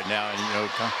bench right now, and you know,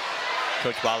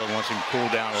 Coach Ballard wants him to cool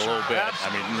down a little bit.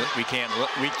 I mean, we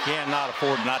cannot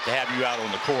afford not to have you out on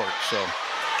the court. So.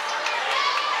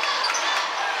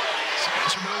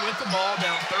 Spencerville with the ball,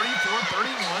 down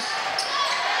 34-31.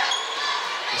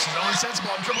 This is Owen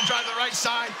Sensabaugh, dribble drive to the right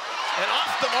side, and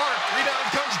off the mark, rebound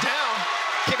comes down,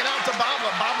 kicking out to Babla.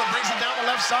 Babla brings it down the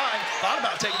left side, thought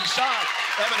about taking the shot.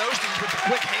 Evan Osteen with the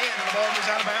quick hand, and the ball goes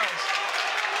out of bounds.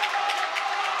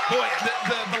 Boy,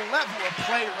 the level of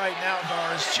play right now,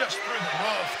 Dar, is just through the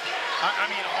roof. I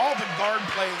mean, all the guard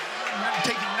play,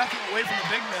 taking nothing away from the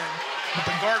big men, but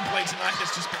the guard play tonight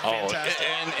has just been fantastic.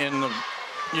 And the,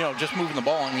 you know, just moving the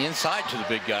ball on the inside to the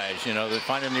big guys. You know, they're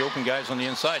finding the open guys on the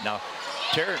inside. Now,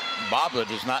 Babla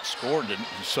has not scored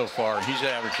so far. He's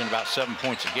averaging about 7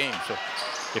 points a game. So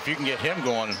if you can get him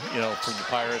going, you know, for the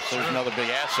Pirates, there's another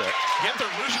big asset. Ginther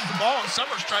loses the ball, and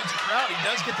Summers tries to crowd. He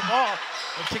does get the ball.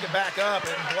 He'll kick it back up,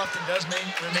 and Bluffton does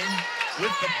remain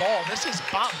with the ball. This is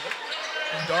Babla.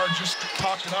 And Dar just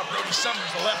talked about Brody Summers,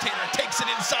 the left-hander, takes it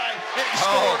inside, and he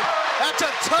scored. That's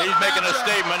a tough He's making a matchup.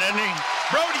 statement, isn't he?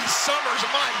 Brody Summers,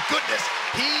 my goodness,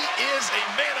 he is a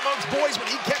man amongst boys when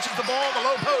he catches the ball on the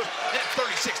low post. And it's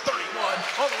 36-31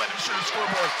 on the Web Insurance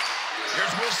scoreboard.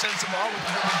 Here's Will Sensabaugh with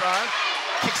the dribble drive.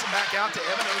 Kicks it back out to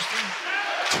Evan Osteen.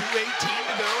 2:18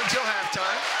 to go until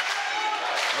halftime.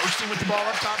 Osteen with the ball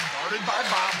up top, guarded by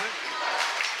Babla.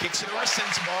 Kicks it over to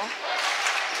Sensabaugh.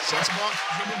 Sensabaugh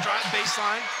dribble drive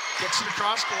baseline. Kicks it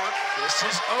across court. This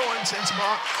is Owen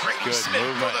Sensabaugh. Grady Smith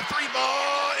for the three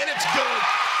ball, and it's good.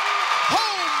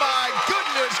 Oh my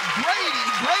goodness,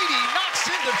 Grady knocks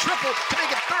in the triple to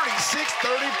make it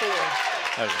 36-34.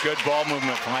 That was good ball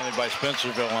movement finally by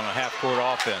Spencerville on a half-court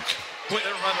offense. Boy,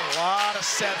 they're running a lot of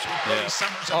sets with Brody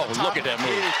Summers at the top. Look at that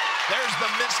move. There's the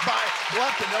miss by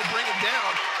Bluffton. They'll bring it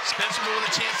down. Spencerville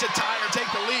with a chance to tie or take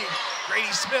the lead.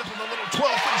 Grady Smith with a little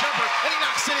 12-foot jumper, and he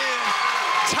knocks it in.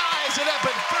 Ties it up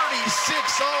at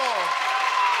 36 all.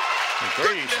 And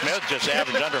Grady Smith just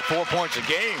averaged under 4 points a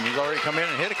game. He's already come in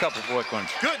and hit a couple quick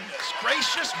ones. Goodness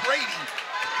gracious, Grady.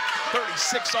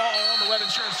 36 all on the Web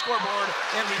Insurance scoreboard,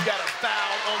 and we've got a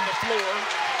foul on the floor.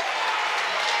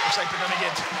 Looks like they're going to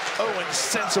get Owen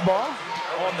Sensabaugh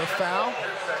on the foul,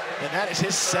 and that is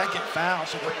his second foul.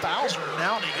 So the fouls are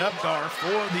mounting up, Dar,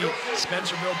 for the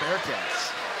Spencerville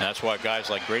Bearcats. And that's why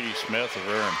guys like Grady Smith are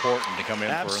very important to come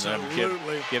in for them.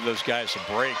 Give those guys a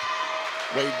break.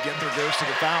 Wade Ginther goes to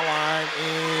the foul line,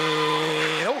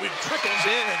 and it trickles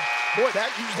in. Boy,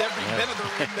 that used every bit of the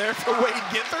room there for Wade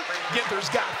Ginther. Ginther's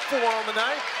got 4 on the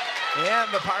night, and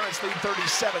the Pirates lead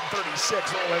 37-36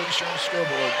 on the Web Insurance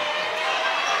scoreboard.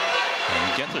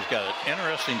 And Ginther's got an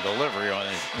interesting delivery on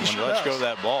it when he lets go of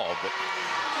that ball,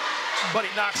 but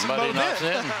he knocks them both in.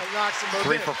 He knocks them both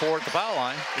 3 for 4 at the foul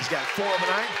line. He's got 4 on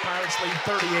the night. Pirates lead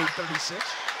 38-36.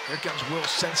 Here comes Will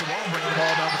Sensabaugh bringing the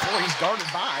ball down the floor. He's guarded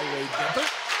by Wade Ginther.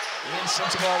 And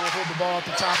Sensabaugh will hold the ball at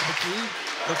the top of the key,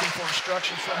 looking for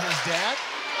instructions from his dad.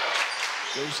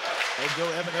 They go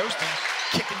Evan Osteen,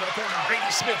 kicking to the corner. Grady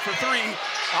Smith for 3.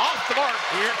 Off the mark.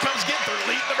 Here comes Ginther,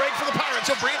 leading the break for the Pirates.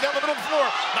 He'll bring it down the middle of the floor.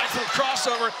 Nice little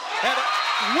crossover. And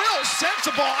Will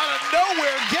Sensabaugh out of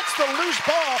nowhere gets the loose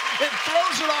ball and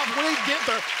throws it off Wade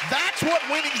Ginther. That's what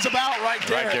winning's about right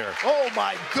there. Right there. Oh,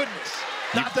 my goodness.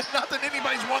 Not that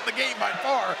anybody's won the game by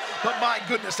far, but my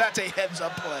goodness, that's a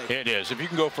heads-up play. It is. If you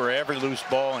can go for every loose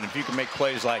ball, and if you can make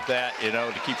plays like that, you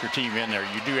know, to keep your team in there,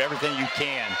 you do everything you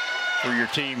can for your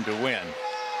team to win.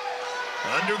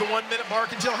 Under the 1-minute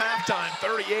mark until halftime,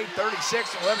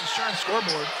 38-36 on Web Insurance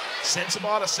scoreboard.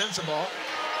 Sensabaugh to Sensabaugh.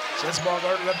 Sensabaugh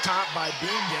guarded up top by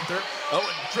Bean Ginther.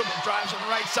 Owen dribble drives on the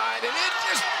right side, and it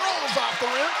just rolls off the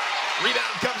rim.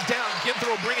 Rebound comes down. Ginther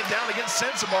will bring it down against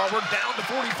Sensabaugh. We're down to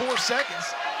 44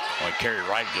 seconds. Well, Kerry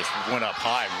Wright just went up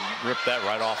high and ripped that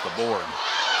right off the board.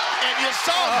 And you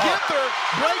saw Ginther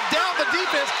break down the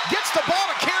defense, gets the ball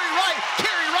to Kerry Wright.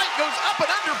 Kerry Wright goes up and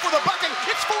under for the bucket.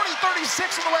 It's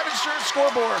 40-36 on the Web Insurance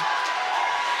scoreboard.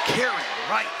 Kerry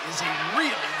Wright is a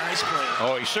really nice player.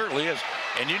 Oh, he certainly is.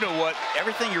 And you know what?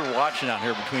 Everything you're watching out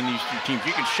here between these two teams,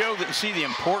 you can show that and see the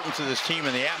importance of this team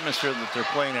and the atmosphere that they're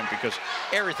playing in, because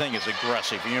everything is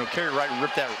aggressive. You know, Kerry Wright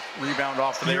ripped that rebound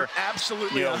off of there. You're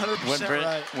absolutely 100%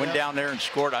 right. Went down there and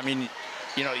scored. I mean,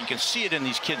 you know, you can see it in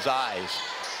these kids' eyes.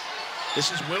 This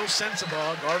is Will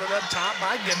Sensabaugh, guarded up top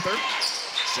by Ginther.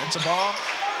 Sensabaugh,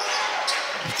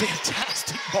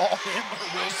 fantastic ball handler,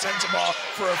 Will Sensabaugh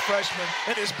for a freshman,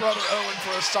 and his brother Owen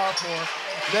for a sophomore.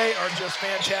 They are just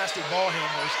fantastic ball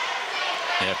handlers.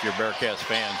 And if you're Bearcats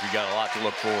fans, you got a lot to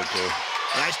look forward to.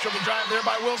 Nice dribble drive there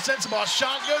by Will Sensabaugh.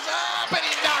 Shot goes up, and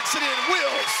he knocks it in.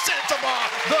 Will Sensabaugh,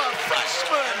 the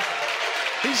freshman.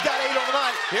 He's got 8 on the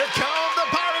night. Here comes the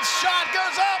Pirates. Shot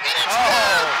goes up, and it's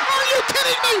good. Are you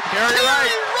kidding me? Kerry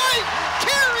Wright.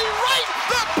 Kerry Wright.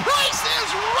 The price is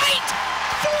right.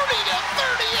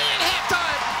 40-38 at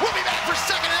halftime. We'll be back for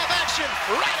second half action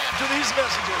right after these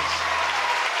messages.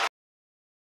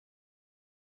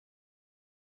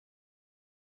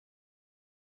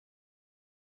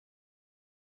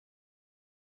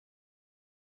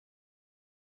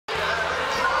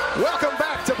 Welcome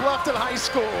back to Bluffton High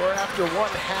School, where after one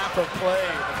half of play,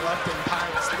 the Bluffton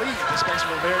Pirates lead the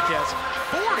Spencerville Bearcats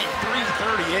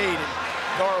 43-38. And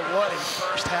Gar, what a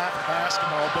first half of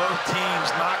basketball. Both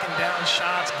teams knocking down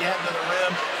shots, getting to the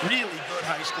rim. Really good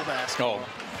high school basketball. Oh,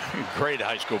 great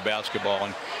high school basketball,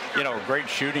 and you know, great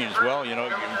shooting as well. You know,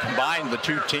 combined the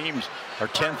two teams are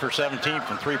 10 for 17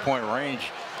 from three-point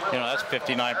range. You know, that's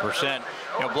 59%.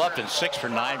 You know, Bluffton 6 for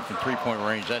 9 from three-point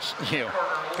range. That's, you know,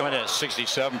 coming in at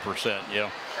 67%. You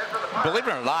know, believe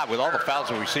it or not, with all the fouls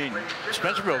that we've seen,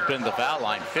 Spencerville has been to the foul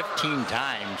line 15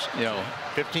 times. You know,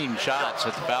 15 shots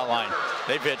at the foul line.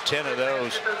 They've hit 10 of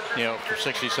those, you know, for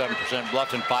 67%.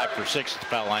 Bluffton 5 for 6 at the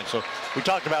foul line. So we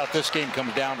talked about if this game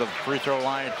comes down to the free throw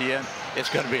line at the end, it's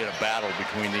going to be a battle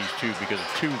between these two because of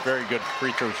two very good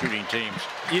free throw shooting teams.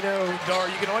 You know, Dar,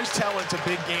 you can always tell it's a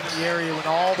big game in the area when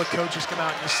all the coaches come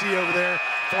out. You see over there,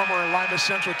 former Lima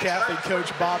Central Catholic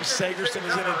coach Bob Sagerson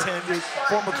is in attendance.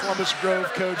 Former Columbus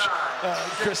Grove coach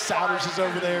Chris Souders is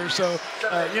over there. So,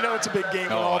 you know, it's a big game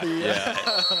with all the... Yeah.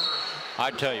 I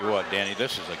tell you what, Danny,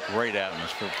 this is a great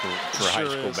atmosphere for high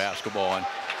school basketball, and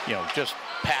you know, just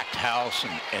packed house,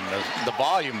 and the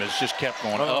volume has just kept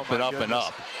going up and up and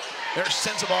up. There's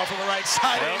Sensabaugh from the right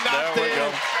side. Well, he knocked there we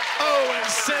go. Oh, and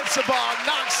Sensabaugh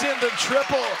knocks in the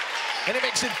triple. And it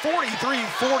makes it 43-41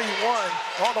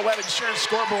 on the Web Insurance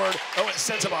scoreboard. Oh, and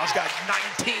Sensabaugh's got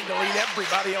 19 to lead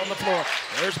everybody on the floor.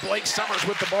 There's Blake Summers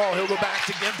with the ball. He'll go back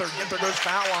to Ginther. Ginther goes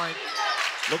foul line.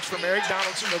 Looks for Eric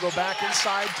Donaldson. They'll go back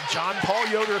inside to John Paul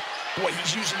Yoder. Boy,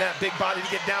 he's using that big body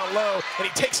to get down low, and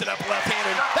he takes it up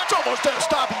left-handed. That's almost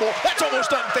unstoppable. That's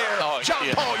almost unfair. Oh, John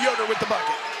Paul Yoder with the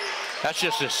bucket. That's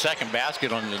just his second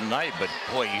basket on the night, but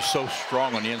boy, he's so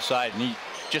strong on the inside, and he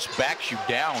just backs you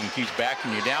down, keeps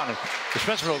backing you down. And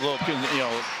Spencerville look, you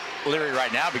know, leery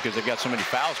right now because they've got so many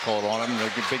fouls called on them. The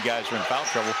big guys are in foul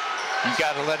trouble. You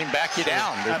got to let him back you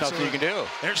down. There's nothing you can do.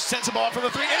 There's Sensabaugh for the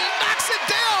three, and he knocks it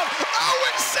down.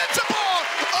 Owen Sensabaugh.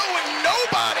 Owen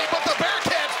nobody but the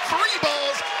Bearcats. 3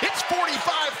 balls. It's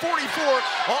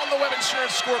 45-44 on the Web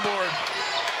Insurance scoreboard.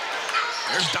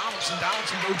 There's Donaldson.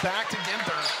 Donaldson goes back to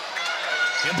Ginther.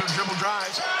 Ginther dribble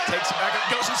drives, takes it back,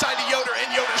 goes inside to Yoder, and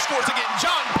Yoder scores again.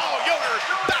 John Paul Yoder,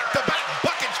 back-to-back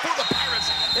buckets for the Pirates,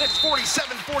 and it's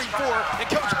 47-44, and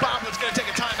Coach Boblin's going to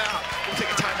take a timeout. We'll take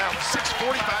a timeout with 6:45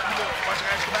 to go. Watching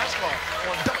high school basketball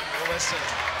on WOSN.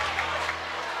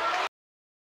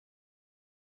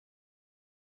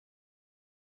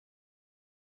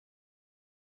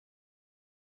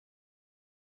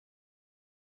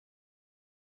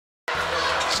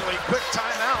 So a quick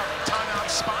timeout. Timeout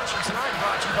sponsored tonight,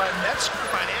 brought to you by Metzger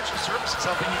Financial Services,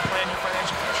 helping you plan your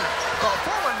financial future. Call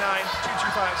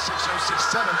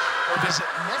 419-225-6067 or visit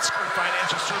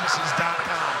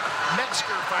MetzgerFinancialServices.com.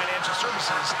 Metzger Financial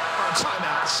Services on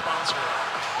timeout sponsor.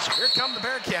 So here come the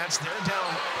Bearcats. They're down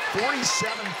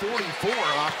 47-44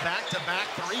 off back-to-back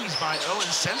threes by Owen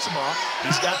Sensabaugh.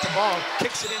 He's got the ball,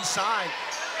 kicks it inside.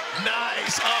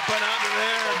 Nice up and under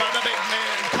there by the big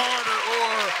man, Carter,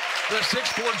 or the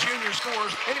 6'4 junior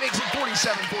scores, and he makes it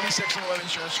 47-46 on the Web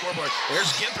Insurance scoreboard.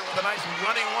 There's Ginther with a nice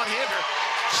running one-hander.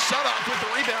 Sudoff with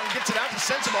the rebound, gets it out to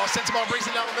Sensabaugh. Sensabaugh brings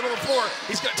it down the middle of the floor.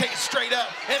 He's going to take it straight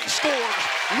up, and he scores.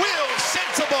 Will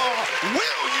Sensabaugh,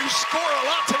 will you score a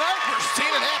lot tonight? We're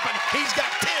seeing it happen. He's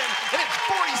got 10, and it's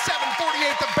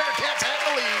 47-48. The Bearcats have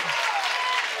the lead.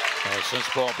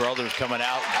 Sensabaugh brothers coming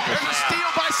out. There's a steal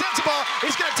by Sensabaugh.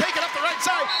 He's going to take it up the right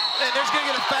side, and there's going to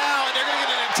get a foul, and they're going to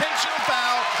get an intentional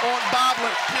foul on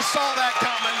Boblett. You saw that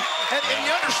coming, and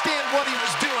you understand what he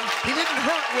was doing. He didn't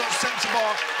hurt Will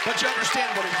Sensabaugh, but you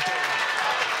understand what he was doing.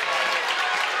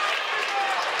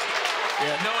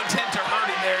 Yeah, no intent to hurt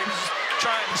him there. He was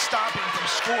trying to stop him from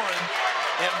scoring,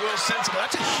 and Will Sensabaugh,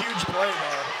 that's a huge play,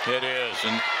 though. It is,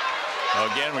 and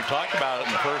again, we talked about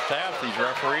it in the first half. These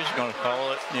referees are going to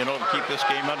call it, you know, to keep this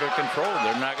game under control.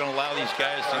 They're not going to allow these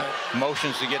guys to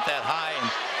motions to get that high and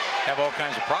have all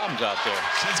kinds of problems out there.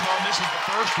 Sensabaugh misses the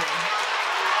first one.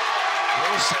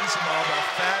 Will Sensabaugh, the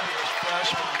fabulous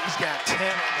freshman. He's got 10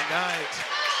 on the night.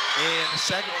 And the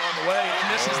second one on the way. He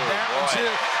misses that one too.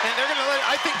 And they're going to let,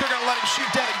 I think they're going to let him shoot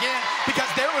that again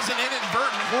because there was an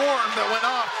inadvertent horn that went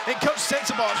off. And Coach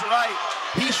Sensabaugh's right.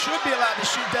 He should be allowed to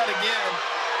shoot that again.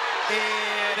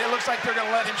 And it looks like they're going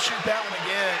to let him shoot that one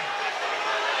again.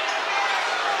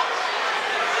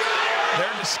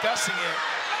 They're discussing it.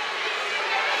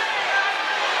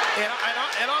 And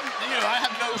I'm, you know, I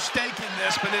have no stake in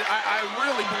this, but I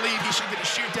really believe he should get to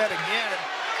shoot that again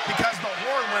because the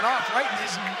horn went off right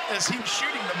as he was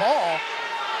shooting the ball.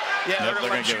 Yeah, they're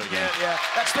going to shoot it again. Yeah,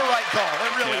 that's the right call.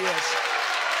 It really is.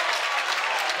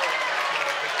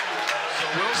 So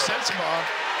Will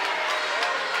Sensabaugh.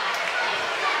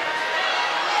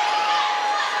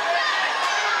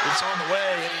 It's on the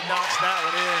way, and he knocks that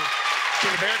one in. So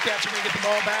the Bearcats are going to get the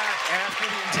ball back after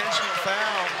the intentional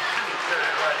foul.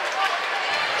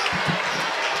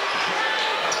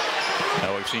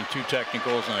 Now we've seen 2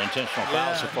 technicals and an intentional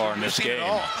foul so far in this game.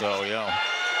 So, yeah.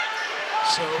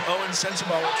 So Owen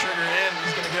Sensabaugh will trigger in.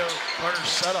 He's going to go Carter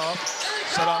Sudoff.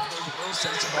 Sudoff goes to Will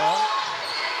Sensabaugh.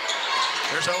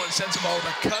 There's Owen Sensabaugh with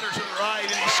a cutter to the right,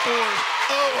 and he scores.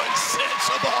 Owen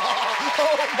Sensabaugh!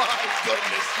 Oh, my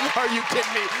goodness. Are you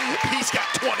kidding me? He's got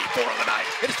 24 on the night.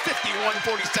 It is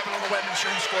 51-47 on the Web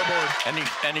Insurance scoreboard. And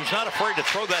he's not afraid to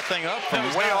throw that thing up from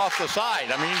way off the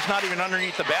side. I mean, he's not even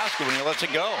underneath the basket when he lets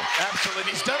it go.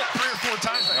 Absolutely. He's done it 3 or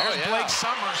 4 times. Blake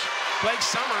Summers. Blake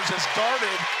Summers is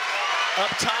guarded up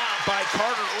top by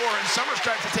Carter Orr, and Summers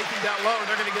tries to take him down low,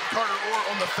 and they're going to get Carter Orr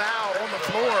on the foul on the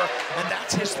floor, and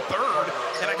that's his 3rd.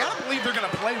 And I got to believe they're going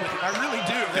to play with him. I really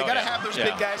do. They got to have those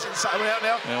big guys inside. Well,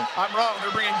 now, I'm wrong.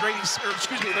 They're bringing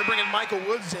they're bringing Michael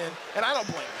Woods in, and I don't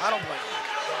blame him. I don't blame him.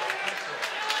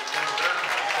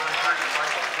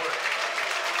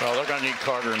 Well, they're going to need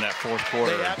Carter in that 4th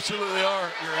quarter. They absolutely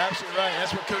are. You're absolutely right.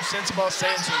 That's what Coach Sensabaugh's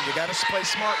saying to him. You got to play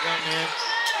smart, young man.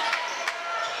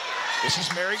 This is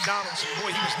Merrick Donaldson. Boy,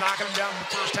 he was knocking him down in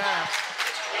the first half.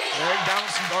 Merrick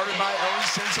Donaldson guarded by Owen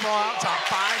Sensabaugh out top,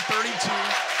 5:32.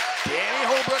 Danny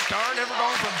Holbrook, darn, never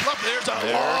going from Bluffton. There's a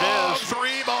long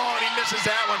 3 ball, and he misses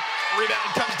that one. Rebound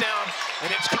comes down,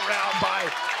 and it's corralled by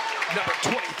number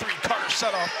 23, Carter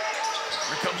Sudoff.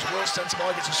 Here comes Will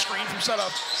Sensabaugh, gets a screen from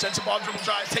Sudoff. Sensabaugh dribble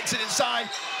drive, takes it inside,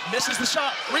 misses the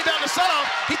shot. Rebound to Sudoff,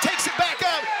 he takes it back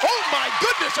up. Oh my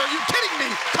goodness, are you kidding me?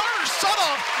 Carter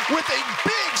Sudoff with a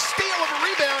big steal of a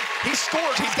rebound. He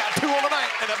scores, he's got 2 on the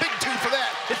night, and a big 2 for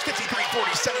that. It's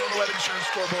 53-47 on the Web Insurance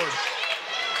scoreboard.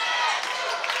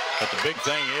 But the big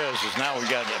thing is now we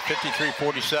got a 53-47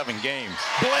 game.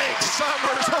 Blake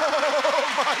Summers, oh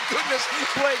my goodness.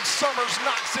 Blake Summers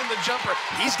knocks in the jumper.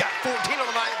 He's got 14 on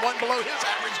the night, 1 below his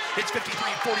average. It's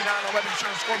 53-49 on Web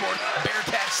Insurance scoreboard.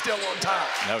 Bearcats still on top.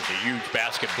 That was a huge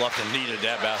basket. Bluffton needed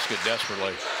that basket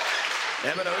desperately.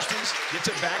 Evan Ostens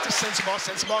gets it back to Sensabaugh.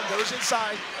 Sensabaugh goes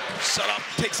inside. Sudoff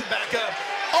takes it back up.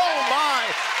 Oh my!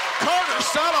 Carter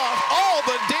Sudoff, all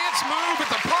the dance move at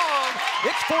the prom.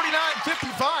 It's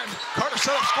 49-55. Carter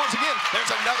Sudoff scores again.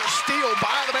 There's another steal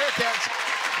by the Bearcats.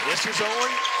 This is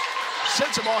Owen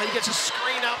Sensabaugh. He gets a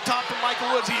screen out top from Michael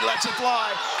Woods. He lets it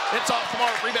fly. It's off the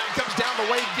mark. Rebound comes down to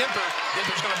Wade Ginther.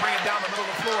 Ginther's going to bring it down the middle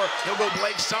of the floor. He'll go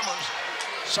Blake Summers.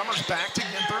 Summers back to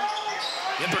Ginther.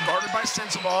 Ginther guarded by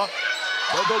Sensabaugh.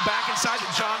 They'll go back inside to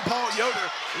John Paul Yoder.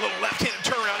 A little left-handed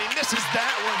turnaround. He misses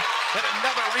that one. And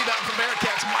another rebound from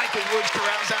Bearcats. Michael Woods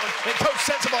corrals that one. And Coach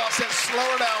Sensabaugh says, slow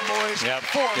her down, boys.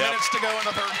 4 minutes to go in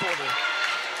the 3rd quarter.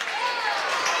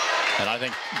 And I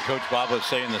think Coach Bob was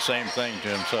saying the same thing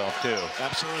to himself, too.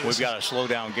 Absolutely. We've got to slow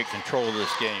down, get control of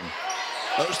this game.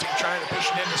 Osteen trying to push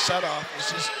it into Sudoff.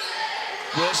 This is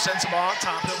Will Sensabaugh on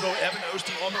top. He'll go Evan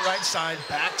Osteen on the right side.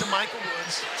 Back to Michael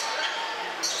Woods.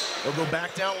 He'll go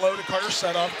back down low to Carter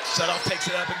Sudoff. Sudoff takes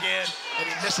it up again, and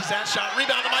he misses that shot.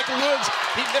 Rebound to Michael Woods.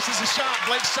 He misses the shot.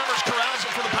 Blake Summers corrals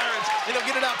it for the Pirates, and he'll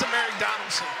get it out to Merrick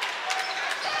Donaldson.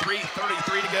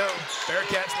 3:33 to go.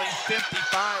 Bearcats lead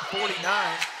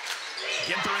 55-49.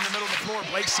 Ginther in the middle of the floor.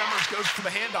 Blake Summers goes for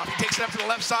the handoff. He takes it up to the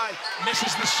left side,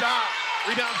 misses the shot.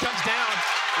 Rebound comes down.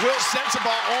 Will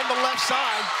Sensabaugh on the left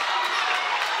side.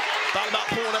 Thought about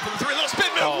pulling up for the three. Little spin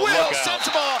move. Will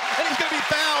Sensabaugh, and he's going to be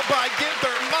fouled by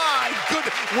Ginther. My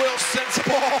goodness. Will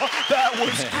Sensabaugh. That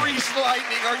was grease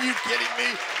lightning. Are you kidding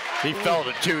me? He felt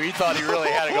it, too. He thought he really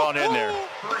had it going in there.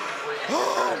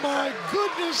 Oh, my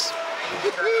goodness.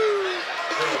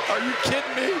 Are you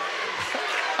kidding me?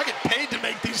 I get paid to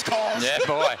make these calls. Yeah,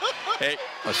 boy. Hey,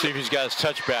 let's see if he's got his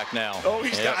touch back now. Oh,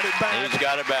 he's got it back. He's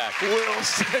got it back. Will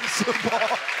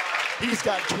Sensabaugh. He's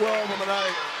got 12 on the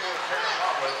night.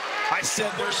 I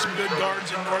said there's some good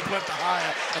guards in Northwest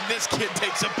Ohio, and this kid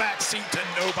takes a back seat to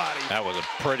nobody. That was a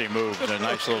pretty move. A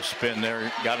nice little spin there.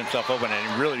 Got himself open,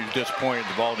 and he really was disappointed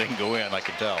the ball didn't go in, I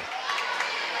could tell.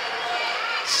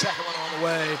 Second one on the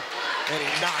way, and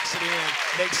he knocks it in.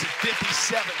 Makes it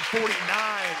 57-49.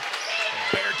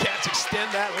 Bearcats extend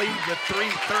that lead with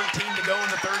 3:13 to go in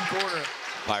the third quarter.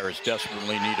 Pirates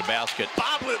desperately need a basket.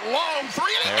 Boblet long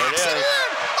three, and he There knocks it in.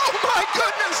 Oh, my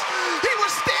goodness. He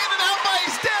was standing out by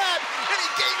his dad, and he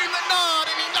gave him the nod,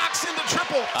 and he knocks in the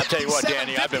triple. I'll tell you what,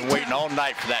 Danny, I've been waiting all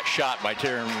night for that shot by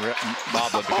Terran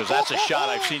Boblet, because that's a shot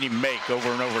I've seen him make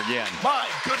over and over again. My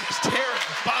goodness, Terran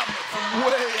Boblet from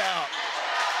way out.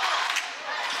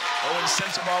 Owen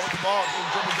Sensabaugh with the ball.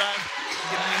 Dribble drive,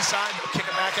 get it inside, they'll kick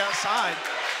it back outside.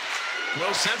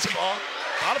 Will Sensabaugh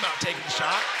thought about taking the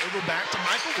shot. They'll go back to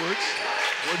Michael Woods.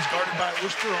 Woods guarded by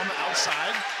Worcester on the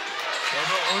outside.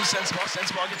 They'll go Owen Sensabaugh.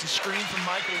 Sensabaugh gets a screen from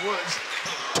Michael Woods.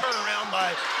 Turn around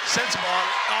by Sensabaugh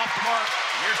off the mark.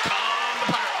 Here come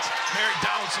the Pirates. Merrick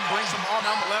Donaldson brings the ball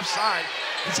down the left side.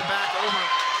 Gets it back over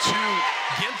to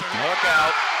Ginther. Look out.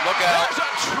 Look out. There's a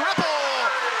triple.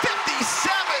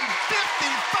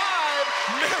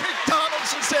 57-55. Merrick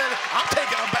Donaldson said, I'm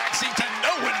taking a backseat to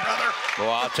no win, brother.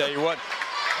 Well, I'll tell you what.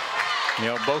 You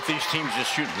know, both these teams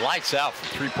just shoot lights out from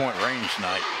three-point range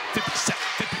tonight.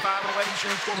 57-55 on Lake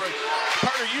Insurance Corporation.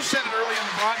 Carter, you said it early in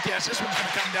the broadcast. This one's going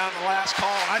to come down to the last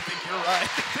call. I think you're right.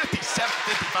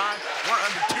 57-55. We're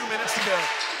under 2 minutes to go.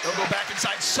 They'll go back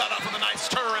inside. Sudoff with a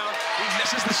nice turnaround. He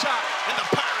misses the shot, and the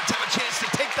Pirates have a chance to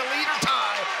take the lead or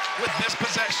tie with this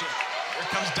possession. Here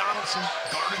comes Donaldson,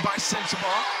 guarded by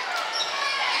Sensabaugh.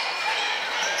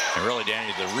 And really,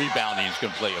 Danny, the rebounding is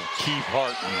going to play a key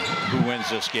part in who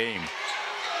wins this game.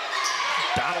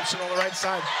 Donaldson on the right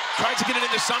side. Tries to get it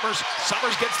into Summers.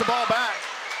 Summers gets the ball back.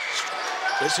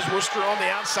 This is Worcester on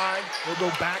the outside. We'll go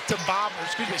back to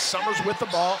Summers with the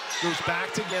ball. Goes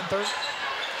back to Ginther.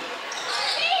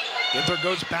 Ginther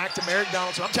goes back to Merrick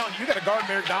Donaldson. I'm telling you, you got to guard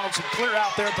Merrick Donaldson clear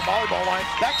out there at the volleyball line.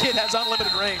 That kid has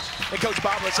unlimited range. And Coach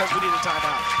Boblet says we need a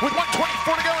timeout. With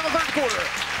 1:24 to go in the third quarter,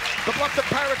 the Bluffton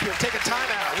Pirates will take a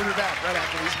timeout. We'll be back right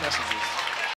after these messages.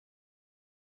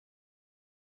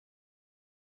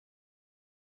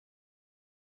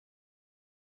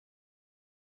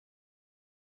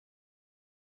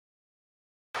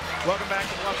 Welcome back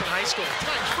to Bluffton High School.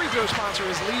 Tonight's free throw sponsor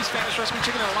is Lee's Spanish Recipe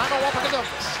Chicken and Lima Wapaca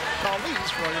Memphis. Call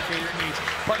Lee's for all your catering needs.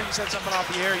 Partner, you said something off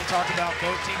the air. You talked about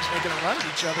both teams making a run at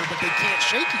each other, but they can't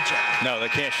shake each other. No,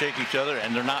 they can't shake each other, and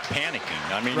they're not panicking.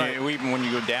 I mean, even when you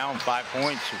go down 5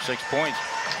 points or 6 points,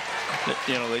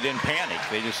 you know, they didn't panic.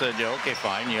 They just said, yeah, okay,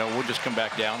 fine, you know, we'll just come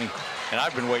back down. And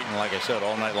I've been waiting, like I said,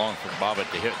 all night long for Bobbitt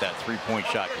to hit that three-point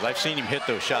shot, because I've seen him hit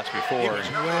those shots before.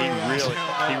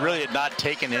 He really had not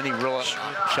taken any real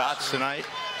shots tonight.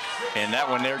 And that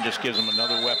one there just gives him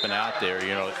another weapon out there,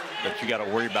 you know, that you got to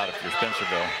worry about if you're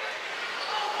Spencerville.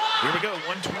 Here we go,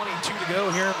 1:22 to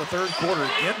go here in the third quarter.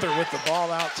 Ginther with the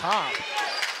ball out top.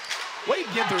 Wade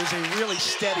Ginther is a really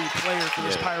steady player for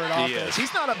this Pirate offense.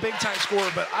 He's not a big-time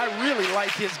scorer, but I really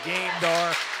like his game,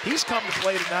 Dar. He's come to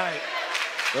play tonight.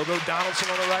 They'll go Donaldson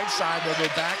on the right side. They'll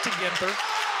go back to Ginther.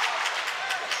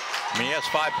 I mean, he has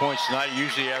 5 points tonight. He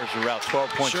usually averages around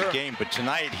 12 points a game, but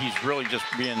tonight he's really just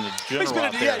being the general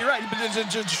out there. Yeah, you're right. He's been a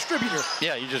distributor.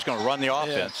 Yeah, he's just going to run the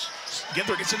offense.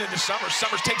 Ginther gets it into Summers.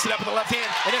 Summers takes it up with the left hand,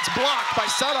 and it's blocked by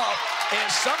Sudoff. And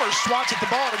Summers swats at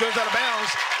the ball, and it goes out of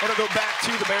bounds. It'll go back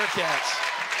to the Bearcats.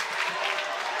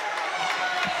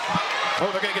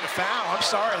 Oh, they're going to get a foul. I'm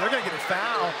sorry. They're going to get a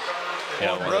foul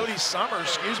on Brody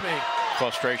Summers. Excuse me.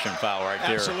 Frustration foul right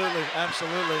there. Absolutely,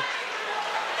 absolutely.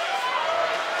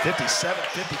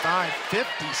 57-55,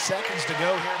 50 seconds to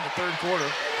go here in the third quarter.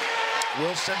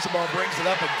 Will Sensabaugh brings it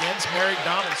up against Merrick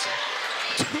Donaldson.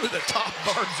 Two of the top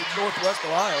guards in Northwest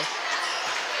Ohio.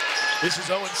 This is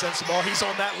Owen Sensabaugh. He's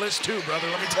on that list too, brother,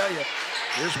 let me tell you.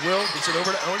 Here's Will, gets it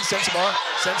over to Owen Sensabaugh.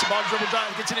 Sensabaugh dribble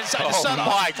drive, gets it inside to Sudoff.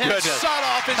 Oh, my goodness. And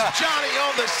Sudoff is Johnny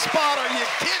on the spot. Are you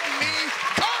kidding me?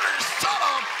 Carter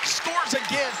Sudoff scores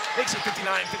again. Makes it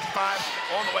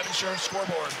 59-55 on the Web Insurance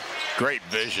scoreboard. Great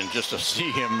vision just to see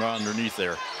him underneath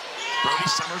there. Brody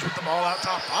Summers with the ball out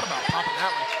top. Thought about popping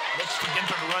that one. Looks for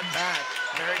Ginter to run back.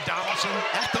 Mary Donaldson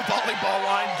at the volleyball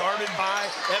line, guarded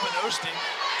by Evan Osting.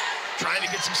 Trying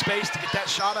to get some space to get that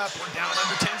shot up. We're down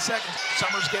under 10 seconds.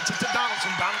 Summers gets it to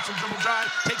Donaldson. Donaldson dribble drive,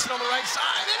 takes it on the right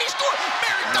side, and he scores.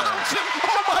 Mary Donaldson,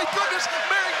 oh my goodness.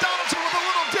 Mary Donaldson with a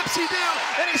little dipsy do,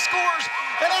 and he scores.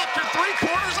 And after 3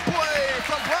 quarters of play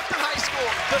from Bluffton High School,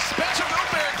 the Spencerville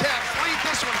Bearcats lead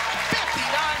this one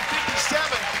 59-57.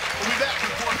 We'll be back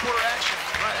for fourth quarter action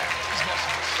right after these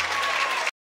messages.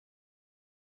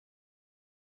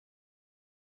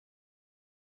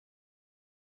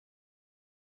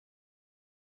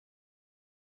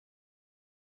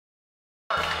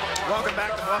 Welcome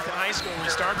back to Bluffton High School. We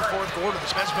start the fourth quarter.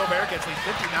 The Spencerville Bearcats lead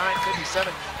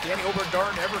 59-57. Danny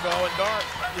Oberdard never go. And Dar,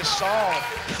 you saw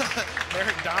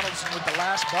Merrick Donaldson with the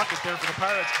last bucket there for the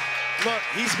Pirates. Look,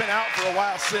 he's been out for a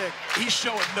while sick. He's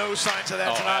showing no signs of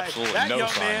that tonight. Absolutely that no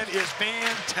young signs. man is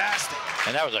fantastic.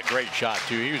 And that was a great shot,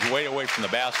 too. He was way away from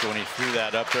the basket when he threw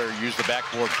that up there, used the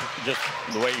backboard just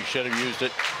the way he should have used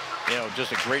it. You know,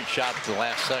 just a great shot at the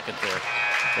last second there.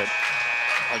 But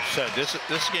like you said, this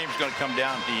game's going to come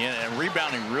down at the end, and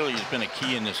rebounding really has been a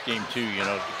key in this game too. You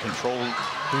know, control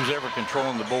who's ever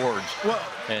controlling the boards,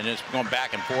 and it's going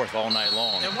back and forth all night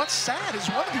long. And what's sad is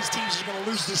one of these teams is going to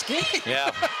lose this game.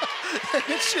 Yeah,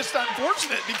 it's just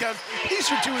unfortunate because these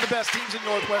are two of the best teams in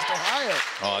Northwest Ohio.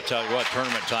 Oh, I'll tell you what,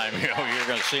 tournament time, you know, you're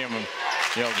going to see them,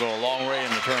 you know, go a long way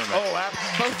in the tournament. Oh,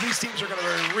 both of these teams are going to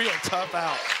be real tough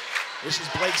out. This is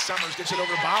Blake Summers, gets it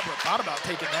over to Bobber. Thought about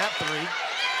taking that three.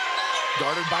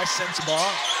 Guarded by Sensabaugh.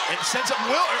 And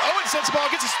Owen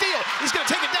Sensabaugh gets a steal. He's going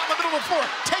to take it down the middle of the floor.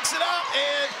 Takes it up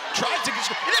and tries to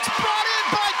get it. And it's brought in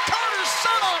by Carter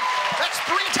Sudoff. That's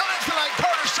 3 times tonight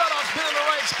Carter Sudoff's been in the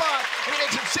right spot. And he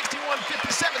makes it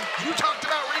 61-57. You talked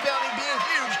about rebounding being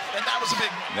huge, and that was a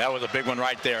big one. That was a big one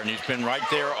right there. And he's been right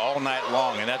there all night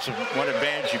long. And that's one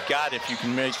advantage you've got if you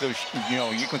can make those, you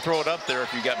know, you can throw it up there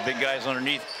if you've got big guys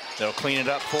underneath. They'll clean it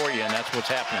up for you, and that's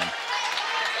what's happening.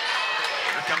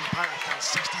 Here comes the Pirates down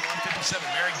 61-57.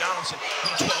 Mary Donaldson,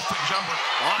 12-foot jumper,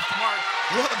 off the mark.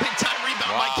 What a big-time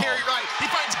rebound by Carey Wright. He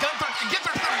finds Gunther and gets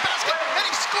her to the basket, and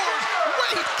he scores.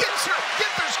 Wade Ginther,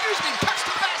 touched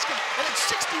the basket, and it's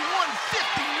 61-59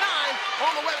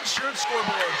 on the Web Insurance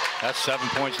scoreboard. That's 7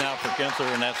 points now for Ginther,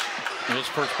 and that's his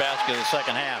first basket of the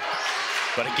second half.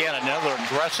 But again, another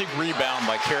aggressive rebound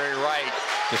by Carey Wright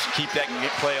to keep that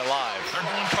play alive. They're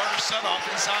going Carter Sudoff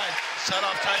inside.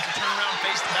 Sudoff tries to turn around,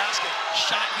 face the basket.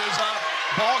 Shot goes up.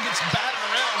 Ball gets batted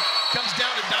around. Comes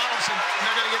down to Donaldson. And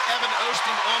they're going to get Evan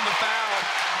Osting on the foul.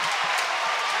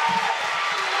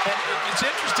 And it's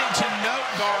interesting to note,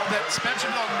 Gar, that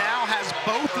Spencerville now has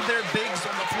both of their bigs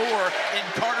on the floor in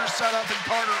Carter Sudoff and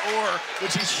Carter Orr,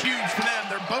 which is huge for them.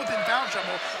 They're both in foul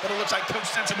trouble, but it looks like Coach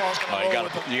Sensabaugh is going to roll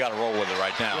with them. You got to roll with it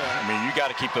right now. Yeah. I mean, you got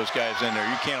to keep those guys in there.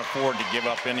 You can't afford to give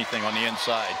up anything on the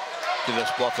inside to this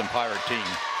Bluffton Pirate team.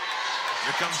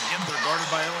 Here comes Ginther, guarded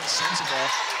by Owen Sensabaugh.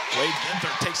 Wade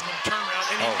Ginther takes a little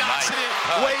turnaround, and he knocks it in.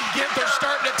 Wade Ginther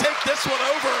starting to take this one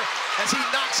over as he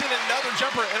knocks in another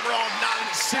jumper, and we're all knotted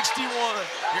at 61.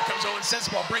 Here comes Owen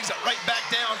Sensabaugh, brings it right back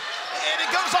down, and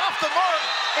it goes off the mark,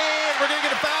 and we're going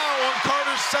to get a foul on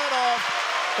Carter Sudoff,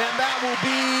 and that will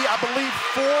be, I believe,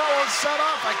 4 on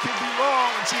Sudoff. I could be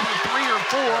wrong. It's either 3 or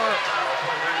 4.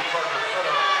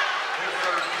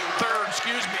 Third,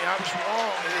 excuse me, I was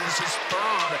wrong. It is his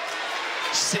third.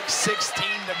 6:16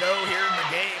 to go here in the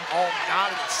game, all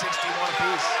knotted at 61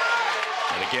 apiece.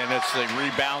 And again, it's the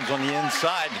rebounds on the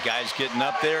inside. The guys getting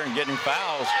up there and getting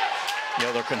fouls. You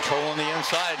know, they're controlling the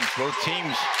inside. Both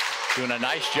teams doing a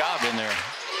nice job in there.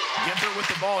 Ginther with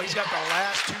the ball. He's got the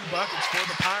last 2 buckets for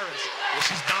the Pirates.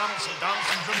 This is Donaldson.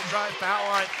 Donaldson dribble drive, foul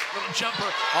line, little jumper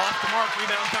off the mark.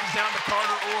 Rebound comes down to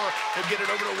Carter Orr. He'll get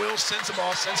it over to Will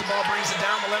Sensabaugh. Sensabaugh brings it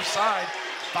down the left side.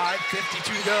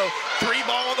 5:52 to go. 3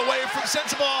 ball on the way from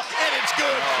Sensabaugh, and it's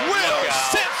good. Will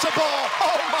Sensabaugh.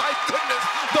 Oh my goodness.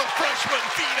 The freshman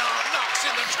phenom knocks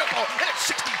in the triple, and it's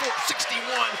 64-61.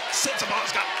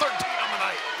 Sensabaugh's got 13 on the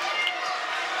night.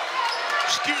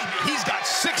 Excuse me, he's got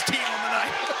 16 on the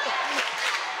night.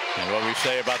 And what we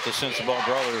say about the Sensabaugh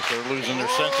brothers, they're losing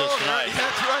their senses tonight.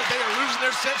 That's right, they are losing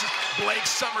their senses. Blake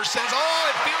Summers says, oh,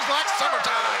 it feels like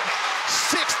summertime.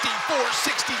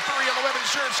 64-63 on the Web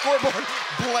Insurance scoreboard.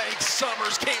 Blake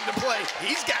Summers came to play.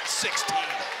 He's got 16.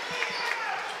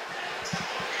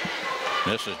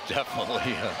 This is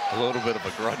definitely a little bit of a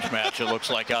grudge match, it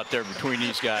looks like, out there between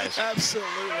these guys.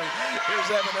 Absolutely. Here's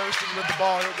Evan Osteen with the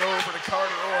ball. He'll go over to Carter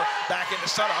Orr. Back into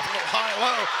Sudoff. A little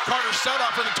high-low. Carter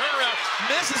Sudoff for the turnaround.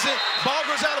 Misses it. Ball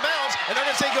goes out of bounds. And they're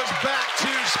going to say it goes back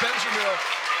to Spencerville.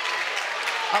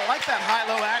 I like that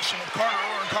high-low action with Carter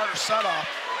Orr and Carter Sudoff.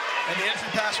 And the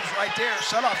entry pass was right there.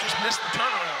 Sudoff just missed the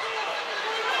turnaround.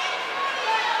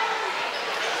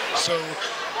 So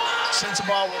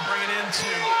Spencerville will bring it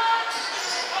into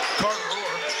Carter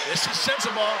Orr. This is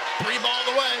Spencerville. 3 ball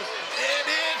away. And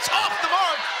it's off the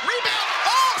mark. Rebound.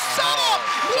 Oh, Sudoff!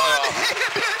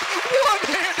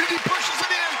 One-handed. He pushes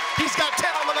it in. He's got 10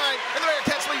 on the night. And the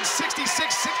Bearcats lead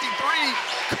 66-63.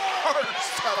 Carter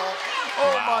Sudoff.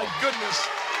 Oh, wow. My goodness.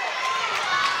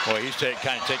 Boy, he's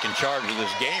kind of taking charge of this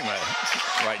game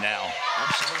right now.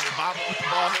 Absolutely. Bobble with the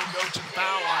ball. He'll go to the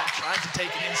foul line. Tries to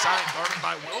take it inside. Guarded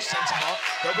by Will Spencerville.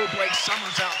 They'll go Blake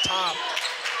Summers out top.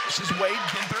 This is Wade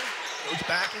Ginther. Goes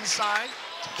back inside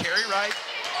to Kerry Wright.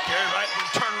 Kerry Wright will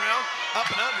turn around. Up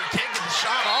and under. Can't get the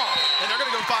shot off. And they're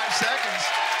going to go 5 seconds.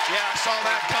 Yeah, I saw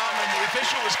that coming. The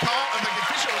official was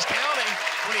counting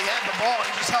when he had the ball.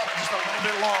 He just held it just a little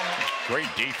bit longer.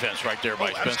 Great defense right there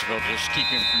by Spencerville, just keep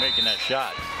him from making that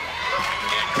shot.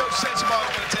 And Coach Spencerville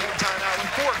is going to take a timeout with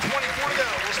 4:24 to go.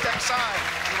 We'll step aside.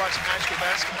 You're watching high school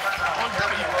basketball on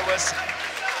WOSC.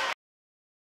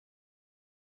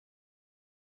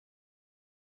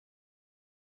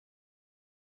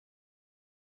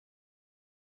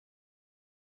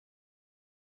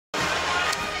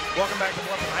 Welcome back to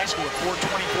Bluffton High School with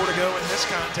 4:24 to go in this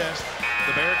contest.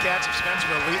 The Bearcats of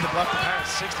Spencerville lead the Bluffton Pirates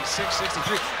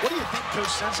 66-63. What do you think Coach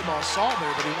Spencerville saw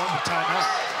there that he wanted the timeout?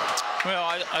 Well,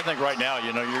 I think right now,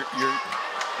 you know,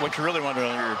 what you really want to do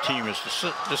on your team is to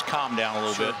just calm down a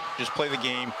little bit. Just play the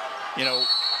game. You know,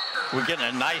 we're getting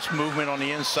a nice movement on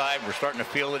the inside. We're starting to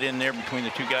feel it in there between the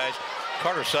two guys.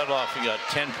 Carter Sudoff, he got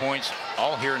 10 points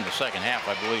all here in the second half,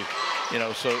 I believe. You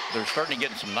know, so they're starting to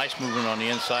get some nice movement on the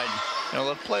inside. You know,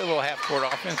 let's play a little half-court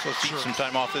offense. Let's eat some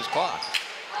time off this clock.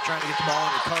 Trying to get the ball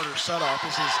into Carter Sudoff.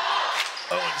 This is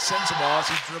Owen Spencerville as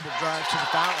he dribble drives to the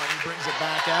foul line. He brings it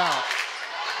back out.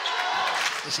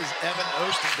 This is Evan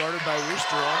Osteen guarded by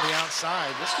Rooster on the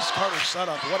outside. This is Carter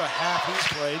Sudoff. What a half he's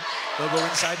played. They'll go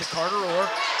inside to Carter Orr.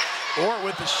 Orr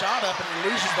with the shot up, and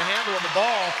he loses the handle of the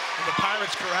ball, and the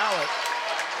Pirates corral it.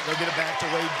 And they'll get it back to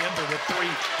Wade Ginther with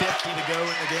 3:50 to go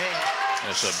in the game.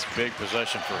 That's a big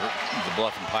possession for the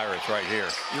Bluffton Pirates right here.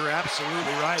 You're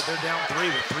absolutely right. They're down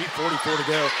 3 with 3:44 to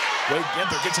go. Wade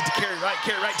Ginther gets it to Kerry Wright.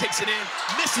 Kerry Wright takes it in,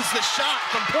 misses the shot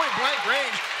from point-blank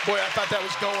range. Boy, I thought that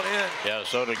was going in. Yeah,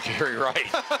 so did Kerry Wright.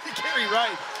 Kerry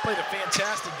Wright played a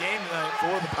fantastic game tonight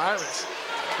for the Pirates.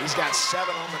 He's got 7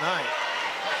 on the night.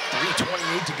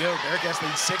 3:28 to go. Bearcats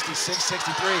lead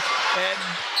 66-63. And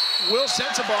Will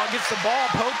Spencerville gets the ball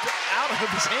poked out of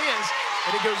his hands,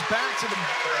 and it goes back to the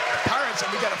Pirates,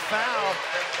 and we got a foul.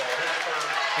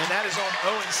 And that is on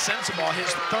Owen Spencerville,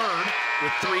 his 3rd,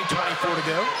 with 3:24 to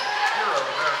go.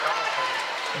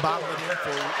 Bobbling in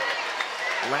for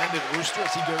Landon Rooster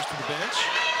as he goes to the bench.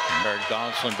 Merrick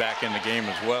Donaldson back in the game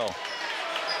as well.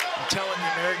 I'm telling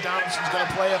you, Merrick Donaldson's going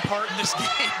to play a part in this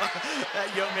game.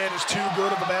 That young man is too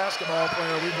good of a basketball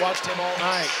player. We've watched him all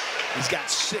night. He's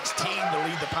got 16 to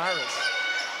lead the Pirates.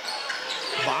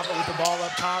 Bobble with the ball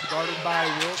up top, guarded by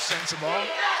Will Spencerville.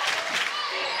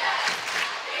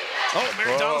 Oh,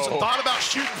 Merrick Donaldson thought about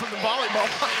shooting from the volleyball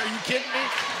line. Are you kidding me?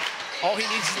 All he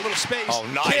needs is a little space. Oh,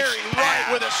 nice. Kerry Wright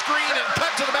with a screen and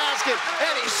cut to the basket,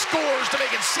 and he scores to make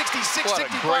it 66-65. What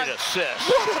a great assist.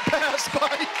 What a pass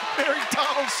by Merrick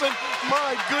Donaldson.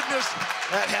 My goodness.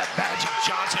 That had Magic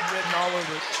Johnson written all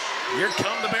over it. Here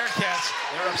come the Bearcats.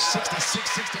 They're up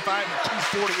 66-65 with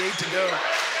 2:48 to go.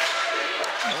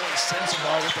 Owen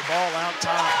Spencerville with the ball out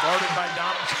top, guarded by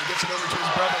Donaldson. He gets it over to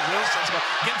his brother, Will Spencerville.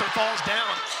 Ginther falls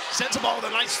down. Spencerville with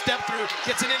a nice step through,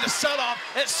 gets it into Sudoff,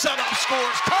 and Sudoff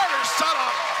scores. Carter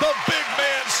Sudoff, the big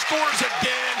man, scores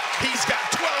again. He's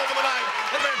got 12 in the night.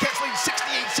 The Bearcats lead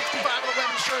 68-65 on the Web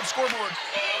Insurance scoreboard.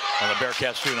 Well, the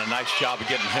Bearcats doing a nice job of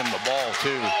getting him the ball,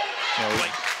 too. You know,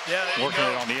 working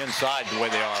it on the inside the way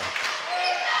they are.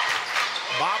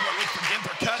 Bobler looks for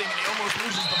Ginther cutting, and he almost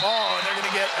loses the ball, and they're going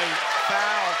to get a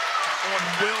foul on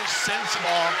Will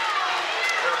Spencerville.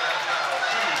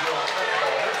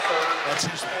 That's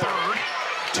his 3rd.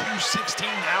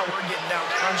 2:16 now. We're getting down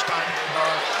crunch time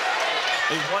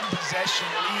with a 1-possession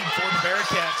lead for the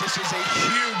Bearcats. This is a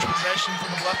huge possession for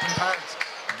the Bluffton Pirates.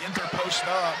 Ginther posted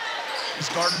up. He's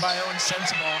guarded by Owen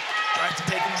Spencerville. Tries to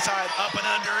take it inside, up and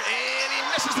under, and he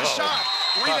misses the shot.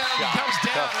 Rebound comes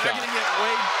down. They're going to get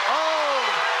Wade.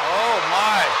 Oh,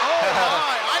 my. Oh,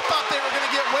 my. I thought they were going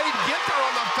to get Wade Ginther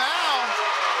on the foul.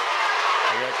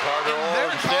 Carter And Orr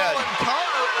they're instead. calling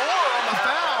Carter Orr on the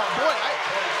foul. Boy,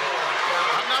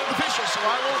 I'm not an official, so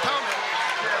I won't comment.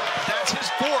 That's his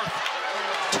fourth.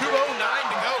 2:09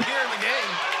 to go here in the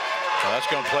game. Well, that's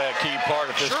going to play a key part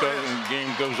if this game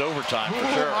goes overtime, for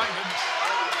sure. My goodness.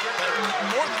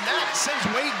 More than that, it sends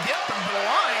Wade Gibson to the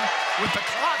line with the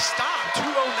clock stopped. 2:09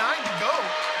 to go.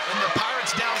 And the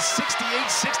Pirates down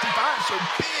 68-65. So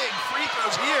big free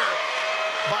throws here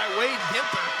by Wade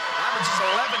Ginther. Averages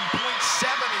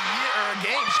 11.7 a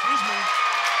game, excuse me.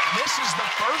 Misses the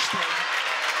first one.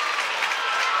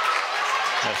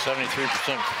 A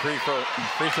 73% free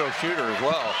throw shooter as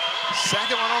well.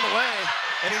 Second one on the way,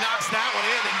 and he knocks that one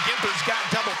in, and Ginther's got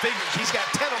double figures. He's got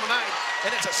 10 on the night,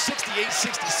 and it's a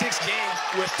 68-66 game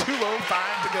with 2:05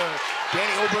 to go.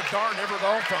 Danny Obrecht-Dar never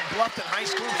go from Bluffton High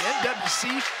School, the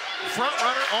NWC front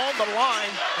runner on the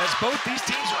line, as both these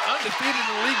teams are undefeated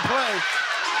in league play.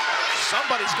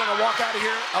 Somebody's going to walk out of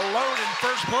here alone in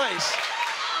first place.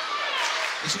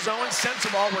 This is Owen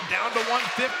Sensabaugh. We're down to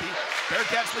 150.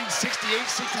 Bearcats lead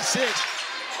 68-66.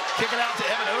 Kick it out to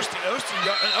Evan Osteen.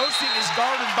 Osteen is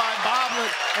guarded by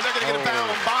Boblet, and they're going to get a foul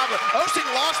on Boblet. Osteen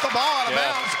lost the ball out of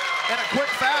bounds, and a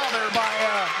quick foul there by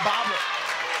Boblet.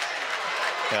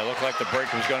 Yeah, it looked like the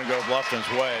break was going to go Bluffton's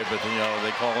way, but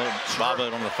they call it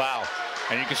Boblet on the foul.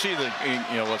 And you can see that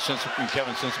what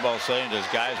Kevin Sensabaugh is saying to his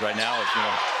guys right now is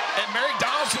And Merrick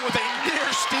Donaldson with a near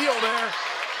steal there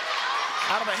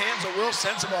out of the hands of Will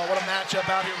Sensabaugh. What a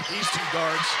matchup out here with these two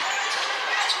guards.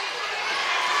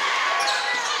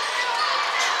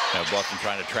 Bluffton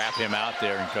trying to trap him out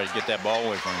there and try to get that ball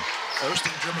away from him.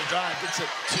 Osteen dribbling drive, gets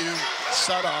it to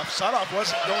Sudoff. Sudoff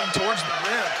wasn't going towards the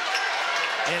rim.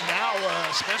 And now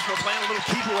Spencerville playing a little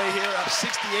keep away here, up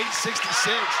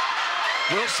 68-66.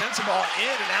 Will Sensabaugh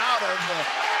in and out of the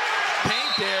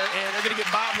paint there, and they're going to get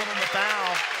Boblet on the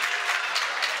foul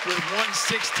with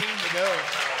 1:16 to go.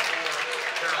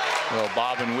 Well,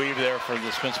 bob and weave there for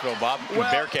the Spencerville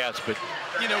Bearcats, but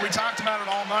we talked about it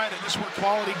all night, and this is where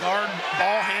quality guard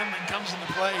ball handling comes into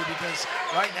play, because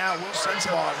right now Will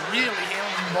Sensabaugh really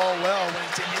handling the ball well when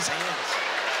it's in his hands.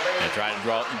 They're trying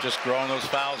to just drawing those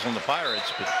fouls on the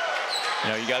Pirates, but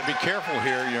you got to be careful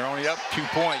here. You're only up 2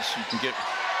 points. You can get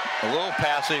a little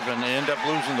passive and end up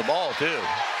losing the ball too.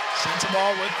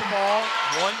 Sensabaugh with the ball,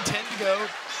 1:10 to go.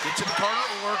 Gets it to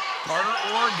Carter Orr. Carter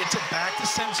Orr gets it back to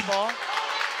Sensabaugh.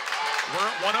 We're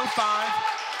at 1:05.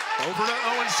 Over to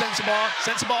Owen Sensabaugh.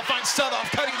 Sensabaugh finds Sudoff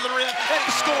cutting to the rim, and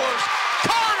he scores.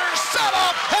 Carter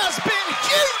Sudoff has been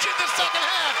huge in the second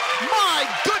half. My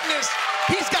goodness,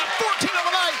 he's got 14 on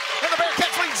the night, and the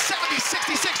Bearcats lead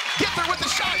 70-66. Ginther with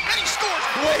the shot, and he scores.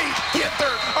 Wade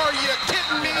Ginther, are you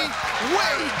kidding me?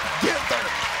 Wade Ginther,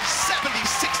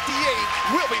 70-68.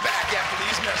 We'll be back after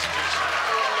these messages.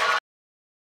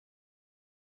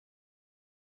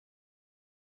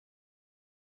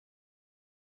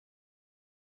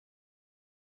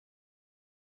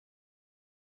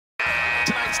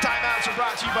 Tonight's timeouts are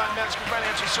brought to you by Metzger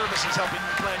Financial Services, helping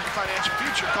you plan your financial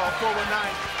future. Call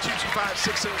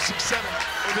 419-225-6067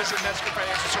 or visit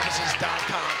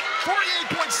MetzgerFinancialServices.com.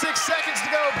 48.6 seconds to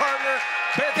go, partner.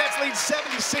 Bearcats lead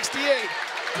 70-68.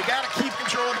 You got to keep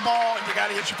control of the ball, and you got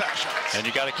to hit your foul shots. And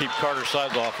you got to keep Carter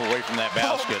Sudoff away from that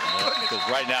basket, because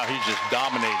right now he's just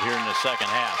dominated here in the second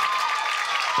half.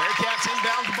 Bearcats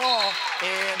inbound the ball,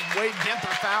 and Wade Ginther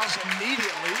fouls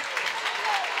immediately.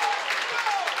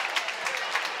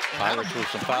 Pirates with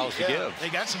some fouls to give.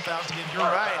 They got some fouls to give. You're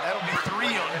right. That'll be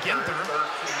 3 on Ginther.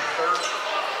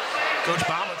 Coach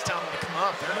Boblett's telling them to come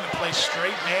up. They're going to play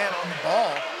straight man on the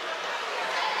ball.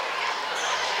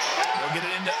 They'll get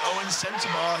it into Owen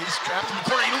Sensabaugh. He's trapped in the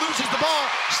corner. He loses the ball.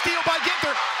 Steal by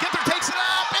Ginther. Ginther takes it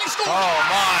up, and he scores. Oh,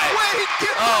 my. Wade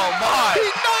Ginther. Oh, my. He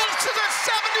notches a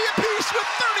 70 apiece with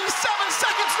 37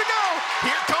 seconds to go.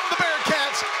 Here come the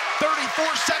Bearcats. 34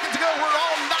 seconds to go. We're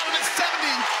all knotted at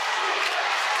 70.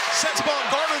 Sensabaugh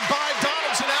guarded by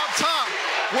Donaldson out top.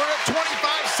 We're at 25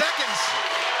 seconds.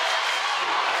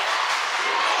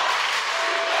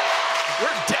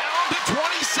 We're down to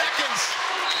 20 seconds.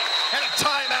 And a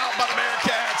timeout by the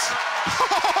Bearcats.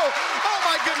 Oh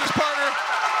my goodness, partner.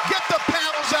 Get the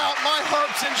paddles out. My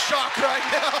heart's in shock right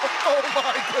now. Oh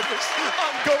my goodness.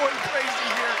 I'm going crazy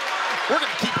here. We're going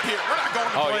to keep it here. We're not going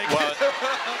to play.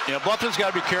 Well, Bluffton's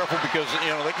got to be careful, because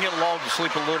they can get lulled to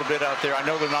sleep a little bit out there. I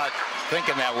know they're not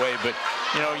thinking that way, but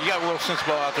you got Will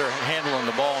Sensabaugh out there handling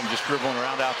the ball and just dribbling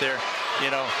around out there.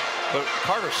 But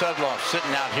Carter Sudoff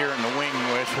sitting out here in the wing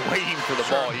waiting for the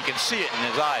ball. You can see it in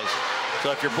his eyes.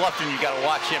 So if you're Bluffton, you got to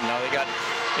watch him. Now they got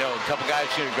a couple guys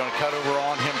who are going to cut over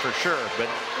on him for sure. But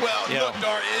look,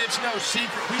 Dar, it's no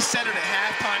secret. We said it at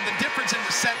halftime. The difference in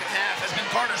the second half has been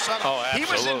Carter Sudoff. Oh, absolutely. He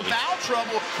was in foul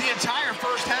trouble entire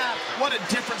first half, what a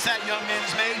difference that young man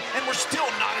has made, and we're still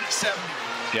not at 70.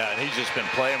 Yeah, and he's just been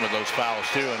playing with those fouls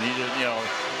too, and he just,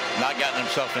 not gotten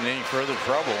himself in any further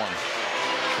trouble.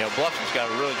 And Bluffton's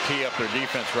got to really key up their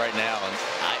defense right now. And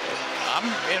I'm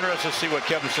interested to see what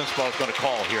Kevin Spencerville is going to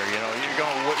call here. You're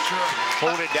going to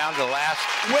hold it down to the last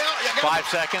 5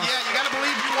 seconds. Yeah, you got to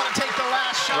believe you want to take the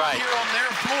last shot here on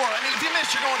their floor. I mean, if you miss,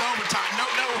 you're going to overtime.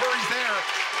 No hurries there.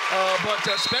 But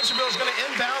Spencerville is going to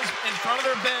inbounds in front of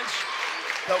their bench.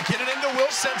 They'll get it into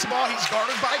Will Sensabaugh. He's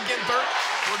guarded by Ginther.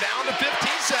 We're down to 15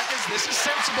 seconds. This is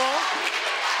Sensabaugh.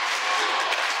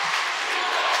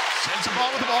 Sensabaugh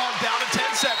with the ball, down to 10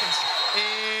 seconds.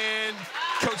 And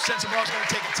Coach Sensabaugh is going to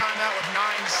take a timeout with 9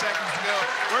 seconds to go.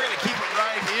 We're going to keep it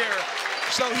right here.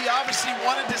 So he obviously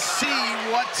wanted to see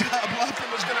what Bluffton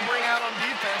was going to bring out on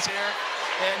defense here.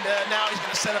 And now he's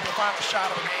going to set up the final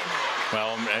shot of the game.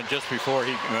 Well, and just before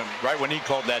right when he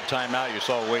called that timeout, you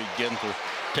saw Wade Ginther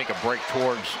take a break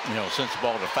towards,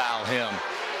 Sensabaugh to foul him.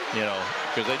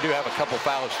 Because they do have a couple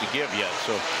fouls to give yet.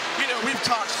 So, we've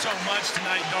talked so much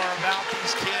tonight, Dar, about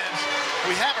these kids.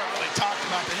 We haven't really talked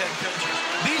about the head coaches.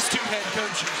 These two head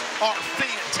coaches are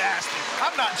fantastic.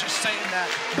 I'm not just saying that.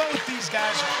 Both these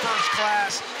guys are first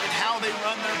class in how they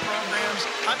run their programs.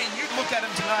 I mean, you look at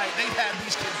them tonight, they've had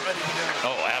these kids ready to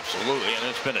go. Oh, absolutely. And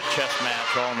it's been a chess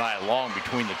match all night long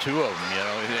between the two of them.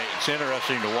 It's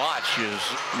interesting to watch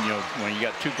when you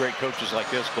got two great coaches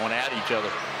like this going at each other,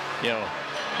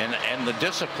 and the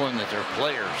discipline that their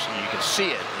players, you can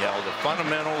see it, the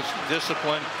fundamentals,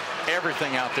 discipline,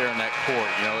 everything out there in that court.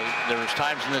 There was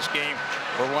times in this game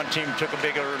where one team took a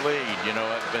bigger lead,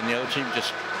 and the other team just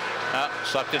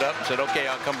sucked it up and said, okay,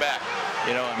 I'll come back.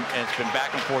 And it's been back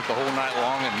and forth the whole night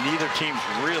long, and neither team's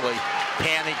really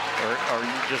panicked or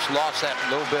just lost that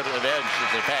little bit of edge that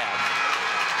they've had.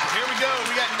 Here we go.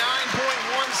 We got 9.1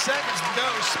 seconds to go.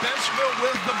 Spencerville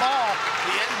with the ball.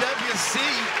 The NWC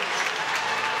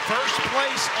first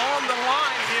place on the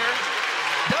line here.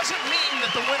 Doesn't mean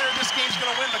that the winner of this game is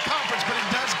going to win the conference, but it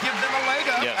does give them a leg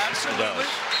up. Yes, absolutely.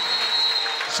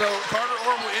 So Carter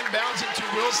Orwell inbounds it to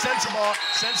Will Sensabaugh.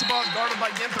 Sensabaugh is guarded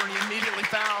by Ginther, and he immediately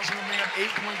fouls, and we have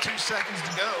 8.2 seconds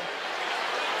to go.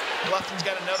 Bluffton's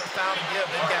got another foul to give.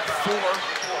 They've got 4.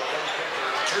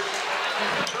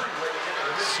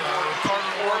 So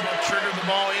Carter Orwell triggered the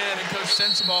ball in, and Coach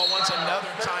Sensabaugh wants another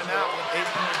timeout with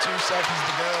 8.2 seconds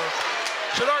to go.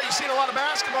 Shadar, you've seen a lot of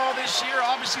basketball this year.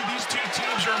 Obviously, these two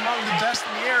teams are among the best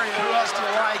in the area. Who else do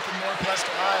you like in Northwest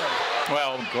Ohio?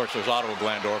 Well, of course, there's Ottawa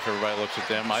Glandorf. Everybody looks at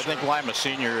them. I think Lima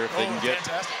Senior, if they can get,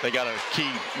 they got a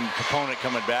key component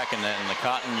coming back, and then the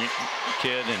Cotton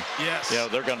kid, and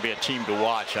they're going to be a team to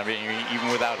watch. I mean,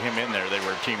 even without him in there, they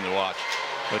were a team to watch.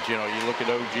 But you look at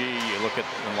OG, you look at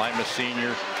Lima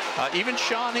Senior, even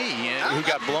Shawnee, who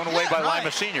got blown away by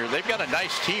Lima Senior. They've got a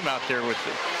nice team out there with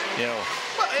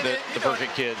the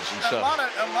perfect kids and stuff.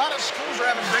 A lot of schools are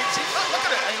having great teams. Look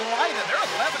at it, Elida. They're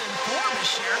 11-4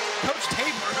 this year. Coach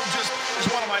Tabler, who just is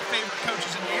one of my favorite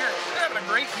coaches in the year, they're having a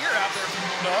great year out there for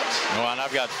the Bulldogs. Well, and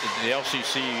I've got the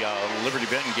LCC Liberty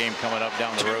Benton game coming up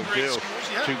down the road too.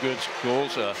 Two good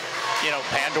schools.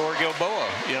 Pandora Gilboa,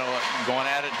 going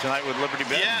at it tonight with Liberty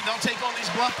Benton. Yeah, they'll take on these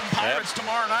Bluffton Pirates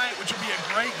tomorrow night, which will be a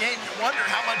great game. You wonder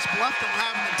how much Bluffton will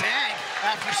have in the tank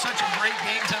after such a great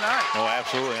game tonight. Oh,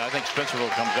 absolutely. I think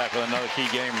Spencerville comes back with another key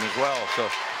game as well. So,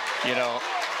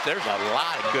 there's a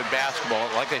lot of good basketball.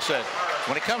 Like I said,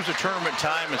 when it comes to tournament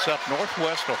time and stuff,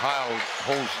 Northwest Ohio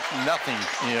holds nothing,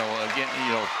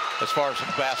 as far as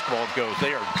basketball goes.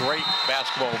 They are a great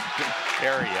basketball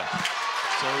area.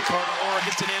 So Carter Orr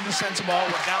gets it into Sensabaugh.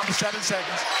 We're down to 7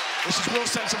 seconds. This is Will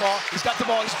Sensabaugh. He's got the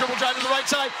ball. He's dribble driving to the right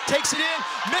side. Takes it in.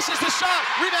 Misses the shot.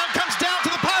 Rebound comes down to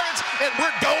the Pirates. And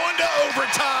we're going to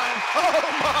overtime. Oh,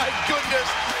 my goodness.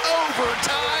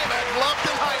 Overtime at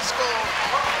Bluffton High School.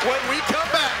 When we come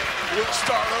back, we'll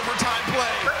start overtime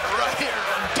play right here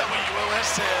on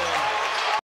WOSN.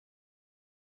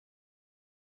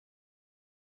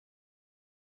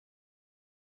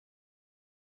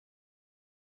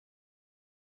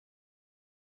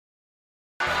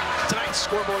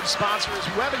 Scoreboard sponsor is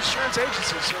Webb Insurance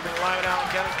Agency, serving Lima and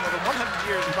Allen counties for more than 100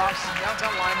 years with offices in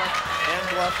downtown Lima and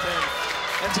Bluffton.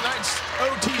 And tonight's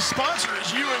OT sponsor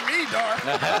is you and me, Dar.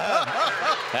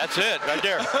 That's it, right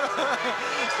there.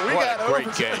 What a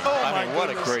great game.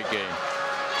 What a great game.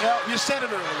 Well, you said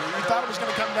it earlier. You thought it was going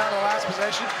to come down to the last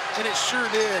possession, and it sure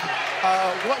did.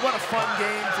 What a fun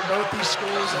game for both these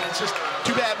schools, and it's just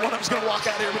too bad one of them's going to walk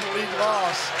out here with a league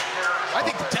loss. I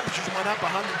think the temperatures went up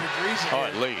 100 degrees. Oh,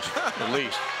 at least.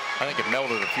 I think it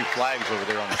melted a few flags over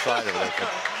there on the side of it.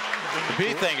 The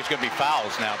big thing is going to be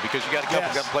fouls now, because you got a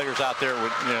couple good players out there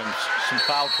with some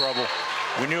foul trouble.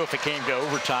 we knew if it came to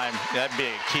overtime, that'd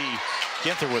be a key.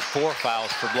 Ginther with 4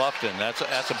 fouls for Bluffton. That's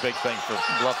a big thing for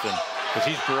Bluffton because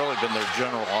he's really been their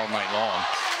general all night long.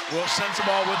 Will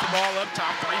Spencerville with the ball up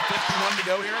top, 3:51 to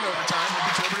go here in overtime. He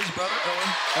gets over to his brother, Owen.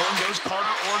 Owen goes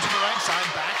Carter or to the right side,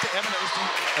 back to Evan Osteen.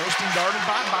 Osteen guarded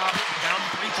by Bob, down to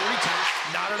 3:42,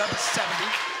 knotted up at 70.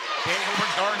 Danny Holbrook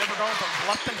guard, never gone from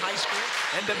Bluffton High School.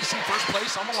 NWC first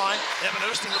place on the line. Evan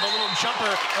Osteen with a little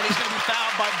jumper, and he's going to be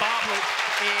fouled by Boblet.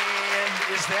 And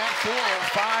is that 4 or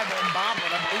 5 on Boblet?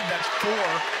 I believe that's 4.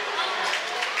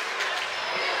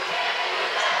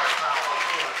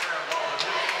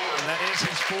 And that is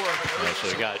his 4th. Yeah, so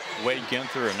we got Wade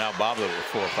Ginther and now Boblet with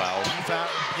 4 fouls.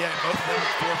 Yeah, both of them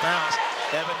with 4 fouls.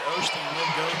 Evan Osteen will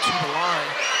go to the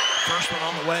line. First one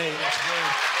on the way. That's good.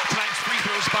 Tonight's free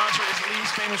throw sponsor is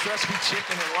Lee's Famous Recipe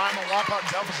Chicken in Lima, Wapak,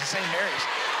 Delphus, and St. Mary's.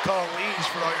 Call Lee's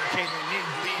for all your catering needs.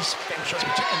 Lee's Famous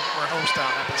Recipe Chicken, where home style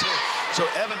happens here. So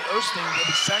Evan Osteen with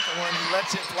the second one. He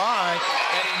lets it fly,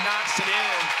 and he knocks it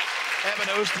in. Evan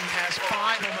Osteen has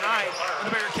 5 on the night, and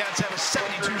the Bearcats have a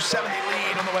 72-70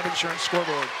 lead on the Web Insurance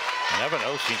scoreboard. And Evan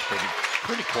Osteen's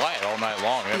pretty quiet all night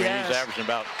long. I mean, he's averaging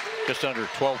about just under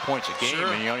 12 points a game,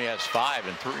 and he only has 5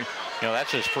 and 3. You know,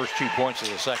 that's his first 2 points of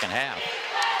the second half.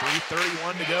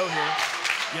 3:31 to go here.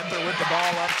 Ginther with the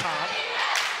ball up top.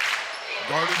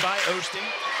 Guarded by Osteen.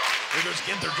 Here goes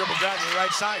Ginther, dribble drive to the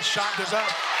right side. Shot goes up,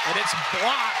 and it's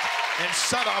blocked. And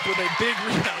Sudoff with a big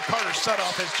rebound. Carter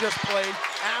Sudoff has just played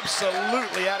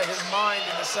absolutely out of his mind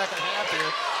in the second half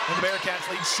here. And the Bearcats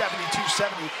lead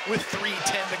 72-70 with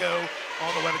 3:10 to go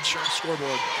on the Web Insurance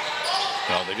scoreboard.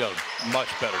 No, they did a much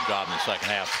better job in the second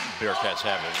half. The Bearcats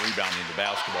have it rebounding the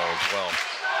basketball as well.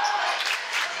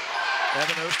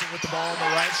 Evan Osteen with the ball on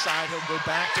the right side. He'll go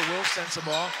back to Will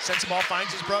Spencerville. Spencerville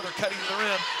finds his brother cutting to the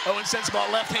rim. Owen Spencerville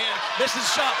left hand, misses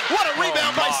shot. What a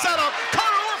rebound by Sudoff.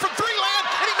 Carter Orr from 3 land,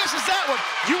 and he misses that one.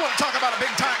 You want to talk about a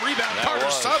big-time rebound.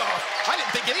 Carter Sudoff. I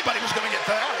didn't think anybody was going to get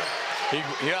that one.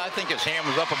 Yeah, I think his hand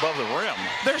was up above the rim.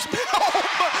 There's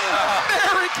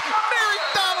Merrick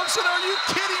Donaldson, are you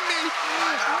kidding me?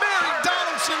 Merrick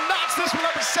Donaldson knocks this one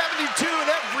up at 72, and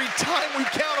every time we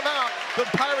count them out, the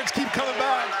Pirates keep coming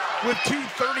back with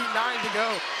 2:39 to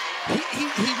go. He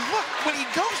when he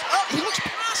goes up, he looks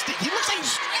plastic. He looks like he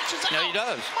stretches out. No, he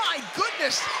does. My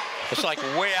goodness. It's like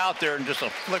way out there and just a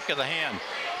flick of the hand.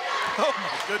 Oh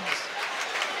my goodness.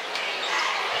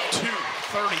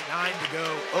 2:39 to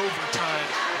go, overtime,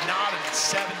 knotted at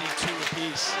 72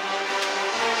 apiece.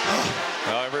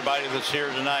 Well, everybody that's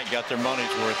here tonight got their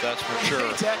money's worth, that's for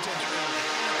sure.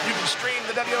 You can stream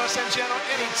the WSN channel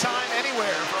anytime,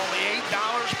 anywhere for only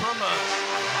 $8 per month.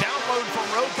 Download from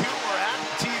Roku or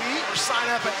Apple TV or sign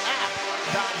up at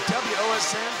app.wosn.tv.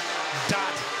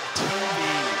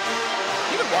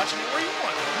 You can watch me where you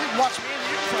want. You can watch me and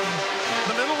you from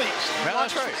the Middle East. Yeah,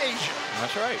 that's right. From Asia.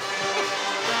 That's right.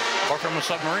 Or from a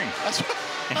submarine. That's right.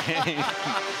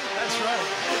 That's right.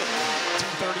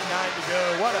 2:39 to go.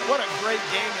 What a great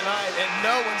game tonight, and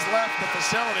no one's left the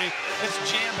facility. It's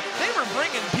jammed. They were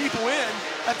bringing people in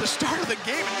at the start of the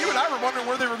game, and you and I were wondering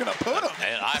where they were going to put them.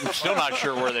 And I'm still not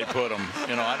sure where they put them.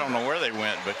 You know, I don't know where they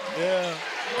went, but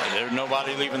there's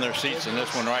nobody leaving their seats in this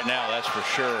one right now, that's for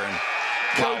sure. And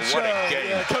wow, what a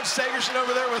game. Coach Sagerson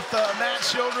over there with Matt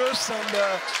Childress and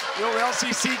the old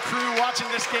LCC crew watching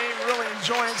this game, really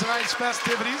enjoying tonight's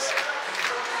festivities.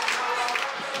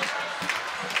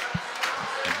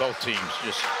 Both teams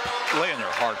just laying their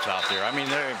hearts out there. I mean,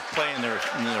 they're playing their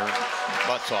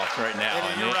butts off right now.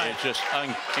 And it's just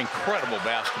incredible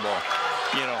basketball.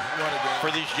 You know, for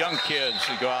these young kids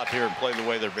to go out here and play the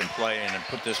way they've been playing and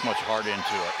put this much heart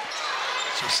into it.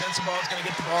 So Spencerville is going to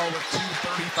get the ball with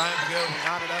 2:35 to go. We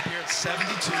knotted up here at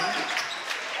 72.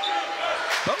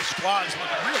 Both squads look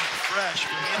really fresh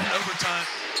from the end of overtime.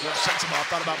 Well, Spencerville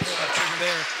thought about pulling that trigger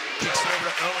there. Kicks it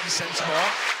over to Owen Spencerville.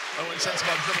 Owen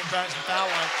Spencerville dribbling, drives the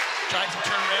foul line, tries to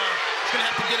turn around. He's going to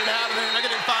have to get it out of there.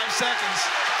 Negative 5 seconds.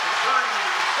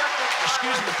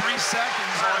 Excuse me, 3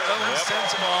 seconds on Owen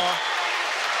Spencerville.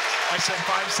 I said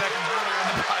 5 seconds earlier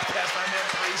in the podcast. I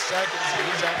meant 3 seconds.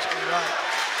 He's absolutely right.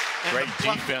 And great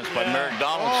defense by Merrick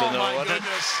Donaldson, though, wasn't it?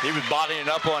 He was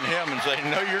bodying up on him and saying,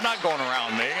 no, you're not going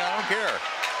around me. I don't care.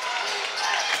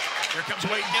 Here comes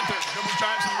Wade Ginther. Dribble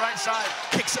drives to the right side.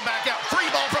 Kicks it back out. 3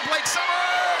 ball from Blake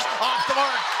Summers. Off the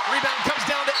mark. Rebound comes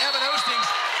down to Evan Osteen.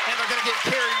 And they're going to get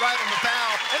carried right on the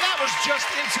foul. And that was just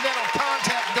incidental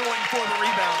contact going for the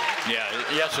rebound. Yeah,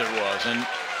 yes, it was. And,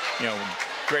 you know,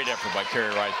 great effort by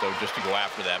Kerry Wright, though, just to go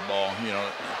after that ball. You know,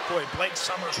 boy, Blake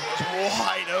Summers was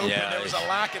wide open. Yeah, there was a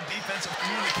lack of defensive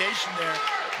communication there.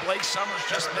 Blake Summers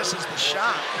just misses the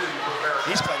shot.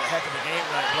 He's played a heck of a game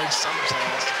tonight, Blake Summers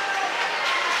has.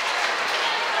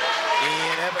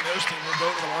 And Evan Osteen will go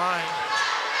to the line.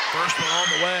 First one on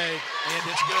the way, and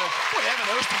it's good. Boy, Evan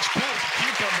Osteen's cool with the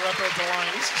cucumber up at the line.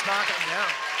 He's just knocking them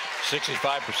down.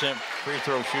 65% free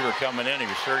throw shooter coming in. He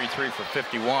was 33 for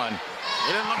 51. He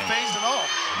didn't look phased at all.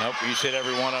 Nope, he's hit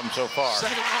every one of them so far.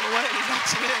 Second on the way, he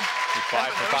knocks it in. He's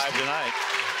 5 for 5 tonight.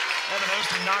 Evan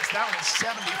Osteen knocks that one at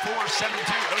 74-72.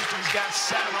 Osteen's got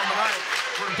 7 on the night.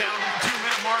 We're down to the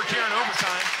 2-minute mark here in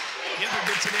overtime. Ginther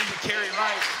gets it into Kerry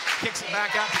Wright. Kicks it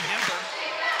back out to Ginther.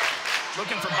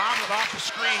 Looking for Bobbitt off the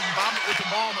screen. Bobbitt with the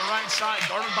ball on the right side,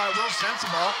 guarded by Will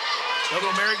Sensaball. They'll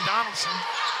go Merrick Donaldson.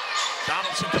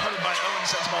 Donaldson guarded by Owen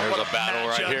Sensaball. There's a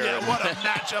battle right here. Yeah, what a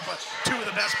matchup of two of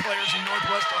the best players in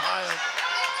Northwest Ohio.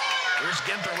 Here's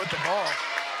Ginther with the ball.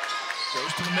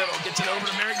 Goes to the middle, gets it over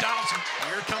to Merrick Donaldson.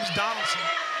 Here comes Donaldson.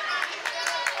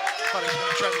 Thought he was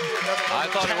going to try to do another one. I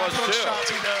thought he was too.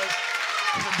 Shots he does.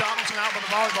 And Donaldson out on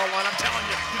the volleyball line. I'm telling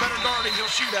you, you better guard him.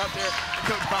 He'll shoot out there. And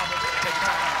Coach Bobbitt's going to take a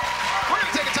timeout. We're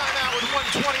going to take a timeout with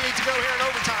 1:28 to go here in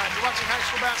overtime. You're watching high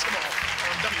school basketball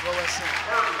on WOSC.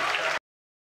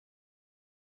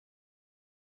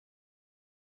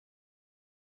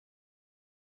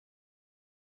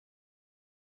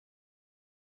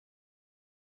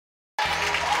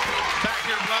 Back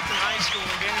here at Bluffton High School,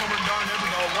 the game over in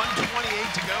Darn-Riverville.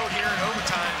 1:28 to go here in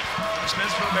overtime. The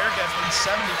Spencerville Bearcats lead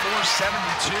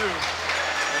 74-72.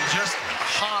 And just a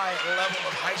high level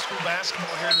of high school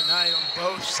basketball here tonight on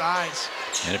both sides.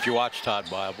 And if you watch Todd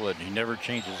Bobbitt, he never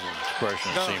changes his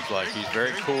expression, it seems like. He's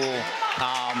very cool,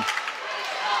 calm.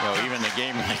 You know, even in a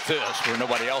game like this where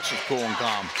nobody else is cool and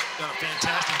calm. Done a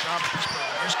fantastic job with this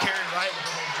program. Here's Kerry Wright with a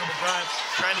little dribble drive,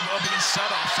 trying to go up against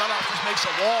Sudoff. Sudoff just makes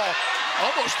a wall,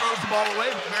 almost throws the ball away,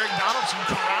 but Merrick Donaldson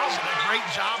corrals it. A great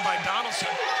job by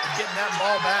Donaldson of getting that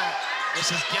ball back.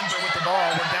 This is Ginther with the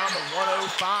ball. We're down to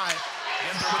 105.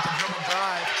 Ginther with the dribble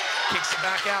drive, kicks it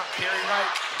back out. Kerry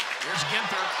Wright. Here's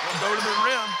Ginther. Will go to the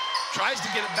rim. Tries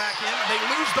to get it back in. They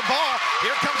lose the ball.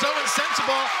 Here comes Owen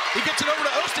Sensaball. He gets it over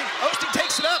to Osteen. Osteen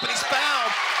takes it up, and he's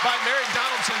fouled by Merrick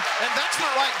Donaldson. And that's the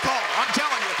right call. I'm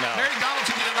telling you. No. Merrick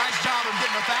Donaldson did a nice job of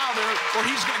getting a foul there, or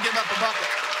he's going to give up the bucket.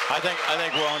 I think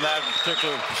well, in that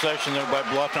particular possession there by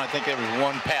Bluffton, I think there was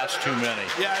one pass too many.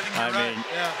 Yeah, I think you're right.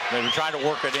 Yeah. They were trying to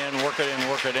work it in, and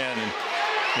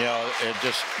you know, it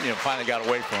just finally got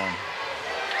away from him.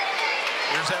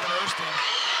 Here's Evan Osteen,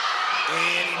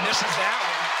 and he misses that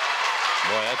one.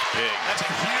 Boy, that's big. That's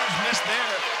a huge miss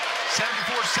there.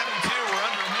 74-72. We're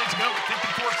under a minute to go with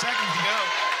 54 seconds to go.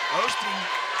 Osteen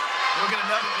will get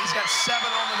another one. He's got 7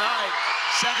 on the night.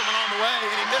 Second one on the way,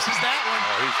 and he misses that one.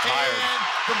 Oh, he's tired. And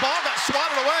the ball got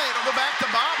swatted away. It'll go back to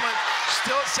Bobbitt.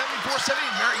 Still at 74-70.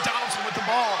 Merrick Donaldson with the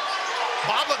ball.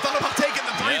 Bobbitt thought about taking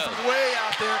the three from way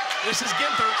out there. This is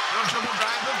Ginther. He'll dribble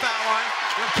drive to the foul line.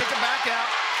 He'll kick it back out.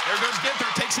 There goes Ginther,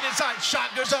 takes it inside, shot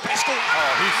goes up, and he scores.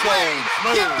 Oh, he's so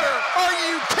smooth. Ginther, are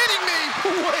you kidding me?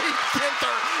 Wade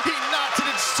Ginther, he knocked it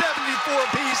at 74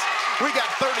 apiece. We got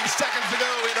 30 seconds to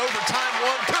go in overtime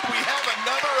 1. Could we have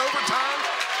another overtime?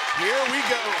 Here we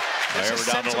go. There, we're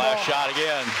down to the last shot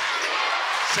again.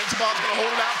 Sensaball's gonna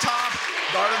hold it out top,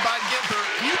 guarded by Ginther.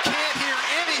 You can't hear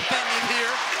anything in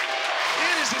here.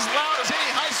 It is as loud as any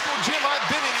high school gym I've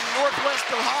been in Northwest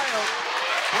Ohio.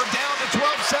 We're down to 12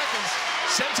 seconds.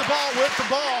 Sensaball with the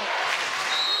ball.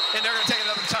 And they're going to take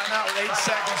another timeout with 8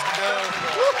 seconds to go.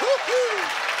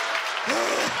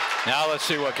 Now let's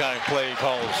see what kind of play he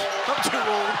calls. I'm too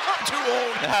old. I'm too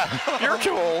old. You're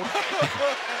too old.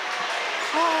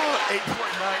 8.9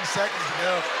 seconds to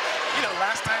go. You know,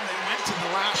 last time they went to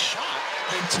the last shot,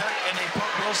 they took and they put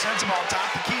Will Sensaball top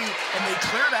the key, and they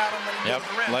cleared out and let him go to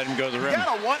the rim. Let him go to the rim. You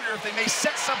got to wonder if they may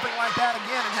set something like that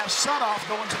again and have Sudoff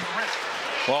going to the rim.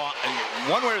 Well,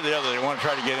 one way or the other, they want to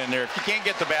try to get in there. If you can't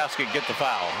get the basket, get the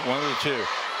foul. One of the two.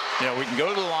 You know, we can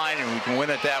go to the line and we can win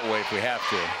it that way if we have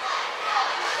to.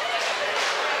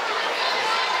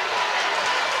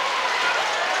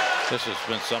 This has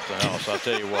been something else, I'll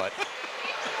tell you what.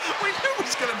 We knew it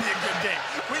was going to be a good game.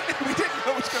 We didn't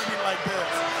know it was going to be like this.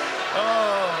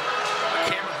 Oh,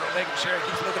 the camera girl making sure he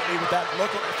keeps looking at me with that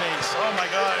look on her face. Oh my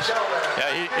gosh.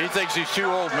 Yeah, he thinks he's too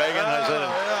old, Megan. I said,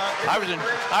 I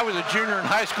was a junior in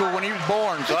high school when he was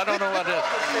born, so I don't know what to.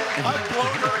 I've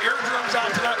blown her eardrums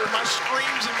out tonight with my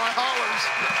screams and my hollers.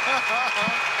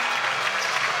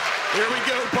 Here we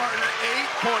go, partner.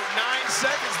 8.9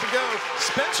 seconds to go.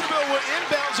 Spencerville will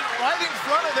inbounds it right in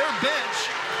front of their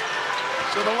bench.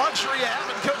 So the luxury of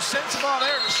having Coach Sensaball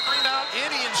there to scream out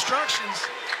any instructions.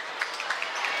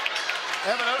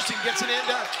 Evan Osteen gets it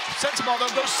into Sensaball.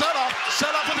 They'll go Sudoff.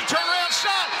 Sudoff with a turnaround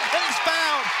shot, and he's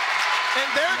fouled. And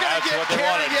they're going to get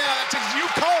carried. Yeah, you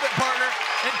called it, partner.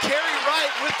 and Kerry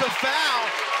Wright with the foul,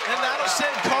 and that'll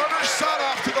send Carter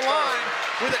Sudoff to the line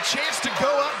with a chance to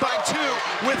go up by 2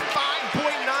 with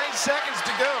 5.9 seconds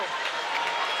to go.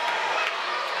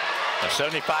 A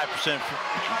 75%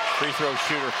 free throw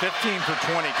shooter, 15 for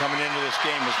 20 coming into this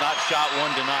game, has not shot one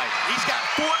tonight. He's got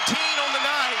 14 on the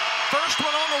night. First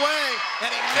one on the way, and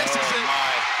he misses it.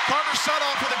 My. Carter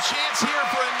Sudoff with a chance here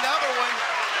for another one.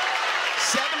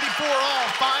 74 all,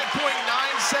 5.9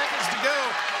 seconds to go.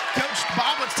 Coach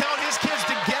Boblett's telling his kids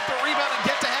to get the rebound and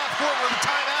get to half court with a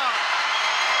timeout.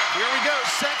 Here we go,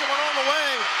 second one on the way,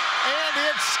 and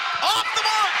it's off the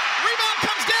mark. Rebound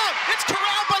comes down. It's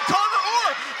corralled by Carter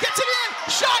Orr. Gets it in.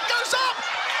 Shot goes up.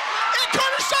 And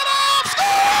Carter Sudoff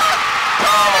scores!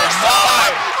 Carter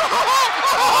Sudoff!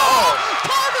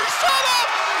 Carter Sudoff!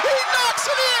 He knocks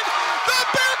it in. The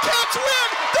Bearcats win.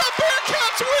 The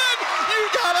Bearcats win. You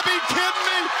gotta be kidding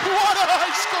me. What a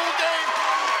high school game.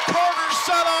 Carter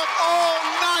Sudoff all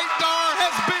night, Dar,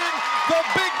 has been the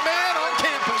big man on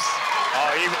campus.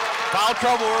 Oh, he foul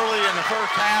trouble early in the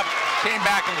first half, came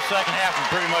back in the second half and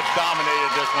pretty much dominated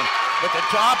this one. But the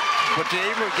top, but to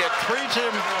able to get 3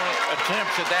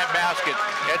 attempts at that basket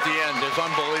at the end is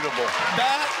unbelievable.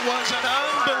 That was an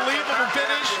unbelievable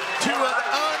finish to an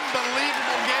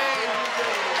unbelievable game.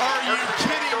 Are you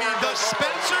kidding me? The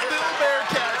Spencerville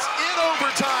Bearcats in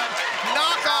overtime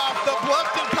knock off the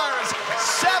Bluffton Pirates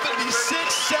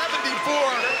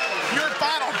 76-74. Your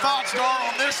final thoughts, Dar,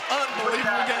 on this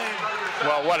unbelievable game?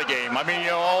 Well, what a game. I mean,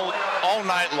 you know, all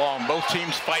night long, both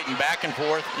teams fighting back and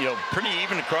forth, you know, pretty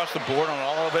even across the board on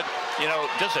all of it. You know,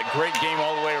 just a great game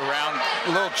all the way around.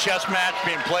 A little chess match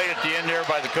being played at the end there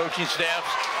by the coaching staffs,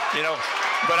 you know.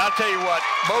 But I'll tell you what,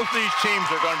 both these teams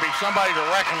are going to be somebody to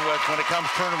reckon with when it comes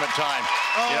tournament time.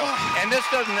 You know, and this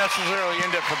doesn't necessarily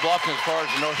end up for Bluffton as far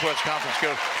as the Northwest Conference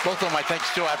goes. Both of them, I think,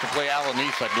 still have to play Allen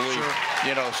East, I believe. Sure.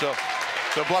 You know, so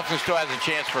Bluffton still has a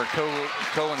chance for a co in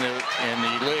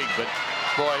the league. But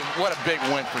boy, what a big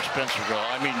win for Spencerville.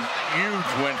 I mean, huge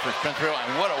win for Spencerville,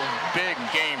 and what a big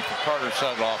game for Carter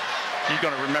Sudoff. He's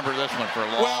going to remember this one for a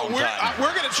long time.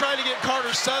 We're going to try to get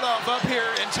Carter Sudoff up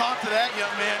here and talk to that young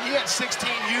man. He had 16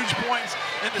 huge points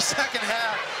in the second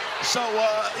half. So,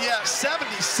 yeah,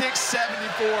 76-74.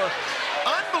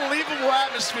 Unbelievable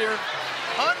atmosphere.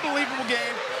 Unbelievable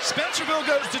game. Spencerville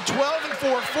goes to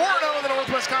 12-4, 4-0 in the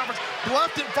Northwest Conference.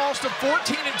 Bluffton falls to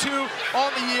 14-2 on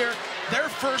the year. Their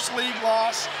first league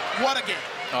loss. What a game.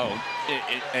 Oh,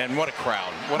 and what a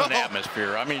crowd. What an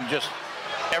atmosphere. I mean, just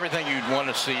everything you'd want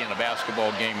to see in a basketball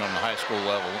game on the high school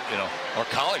level, you know, or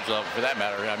college level for that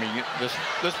matter. I mean, this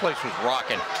place was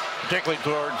rocking, particularly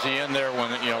towards the end there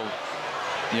when, you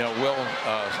know, Will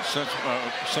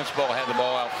Sensible had the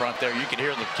ball out front there. You could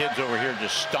hear the kids over here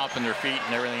just stomping their feet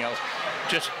and everything else,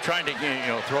 just trying to, you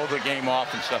know, throw the game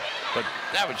off and stuff. But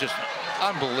that was just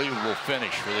unbelievable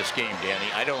finish for this game,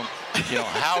 Danny. I don't, you know,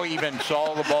 how he even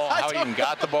saw the ball, how he even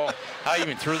got the ball, how he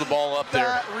even threw the ball up there.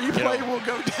 That replay will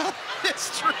go down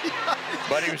history.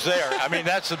 But he was there. I mean,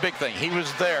 that's the big thing. He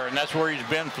was there, and that's where he's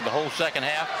been for the whole second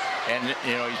half. And,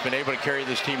 you know, he's been able to carry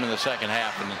this team in the second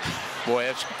half. And, boy,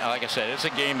 it's, like I said, it's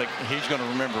a game that he's going to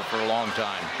remember for a long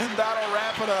time. And that'll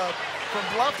wrap it up. From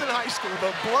Bluffton High School,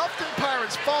 the Bluffton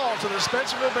Pirates fall to the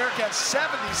Spencerville Bearcats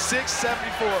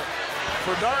 76-74.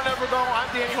 For Darren Everdahl, I'm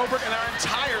Danny Holbrook, and our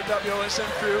entire WOSN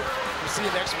crew. We'll see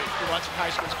you next week. You're watching High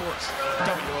School Sports,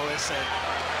 WOSN.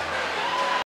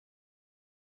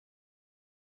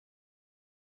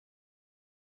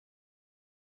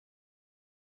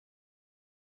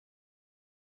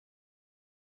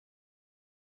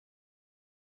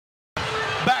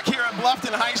 Back here at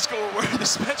Bluffton High School, where the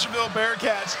Spencerville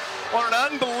Bearcats, on an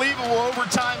unbelievable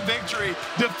overtime victory,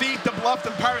 defeat the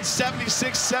Bluffton Pirates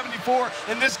 76-74.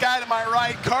 And this guy to my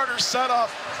right, Carter Sudoff.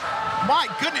 My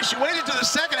goodness, you waited to the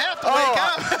second half to wake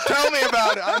up. Tell me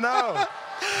about it. I know.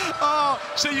 Oh,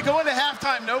 so you go into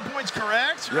halftime, no points,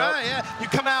 correct? Yep. Right, yeah. You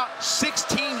come out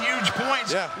 16 huge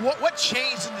points. Yeah. What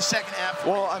changed in the second half?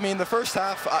 Well, I mean, the first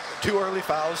half, 2 early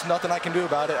fouls, nothing I can do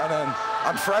about it. And then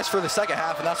I'm fresh for the second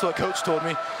half, and that's what Coach told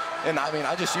me. And, I mean,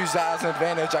 I just used that as an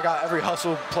advantage. I got every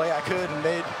hustle play I could and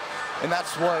made, and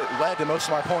that's what led to most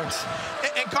of my points.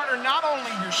 And Carter, not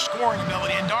only your scoring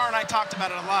ability, and Dar and I talked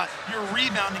about it a lot, your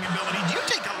rebounding ability. You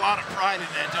take a lot of pride in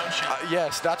that, don't you?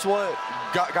 Yes, that's what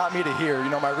got me to here. You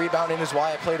know, my rebounding is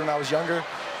why I played when I was younger,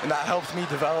 and that helped me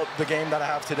develop the game that I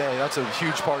have today. That's a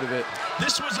huge part of it.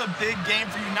 This was a big game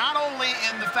for you, not only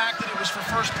in the fact that it was for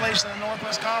first place in the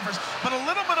Northwest Conference, but a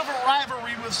little bit of a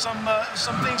rivalry with some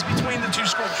things between the two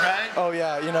schools, right? Oh,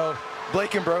 yeah. You know,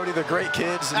 Blake and Brody, they're great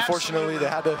kids. Unfortunately, they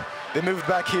moved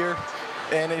back here.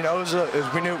 And, you know,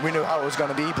 we knew how it was going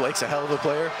to be. Blake's a hell of a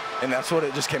player, and that's what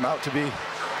it just came out to be.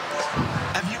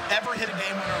 Have you ever hit a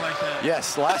game winner like that?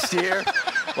 Yes, last year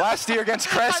against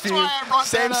Crestview,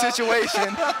 same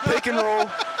situation, pick and roll.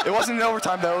 It wasn't in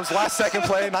overtime though. It was last second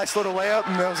play, nice little layup,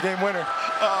 and that was game winner.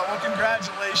 Well,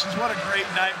 congratulations! What a great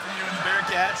night for you and the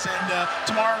Bearcats. And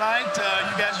tomorrow night,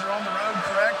 you guys are on the road,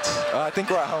 correct? I think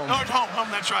we're at home. Oh, home.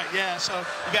 That's right. Yeah. So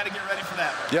you got to get ready for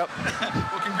that. Yep.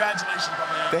 Well, congratulations, my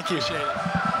man. Thank you. Appreciate it.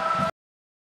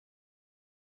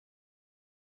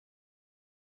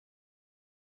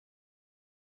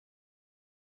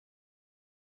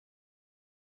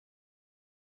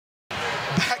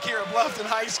 Back here at Bluffton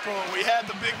High School, we had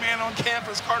the big man on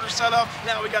campus, Carter Sutoff.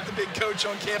 Now we got the big coach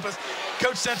on campus.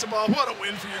 Coach Spencerville, what a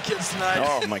win for your kids tonight.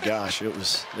 Oh my gosh, it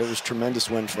was tremendous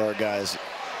win for our guys.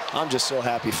 I'm just so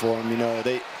happy for them. You know,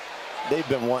 they've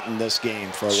been wanting this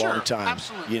game for a long time.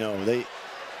 Absolutely. You know,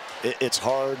 it's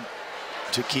hard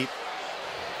to keep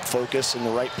focus in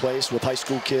the right place with high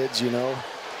school kids, you know,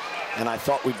 and I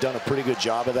thought we've done a pretty good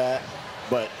job of that,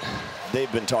 but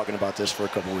they've been talking about this for a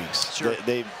couple weeks. Sure.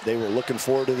 They were looking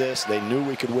forward to this. They knew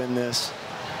we could win this.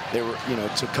 They were, you know,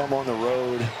 to come on the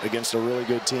road against a really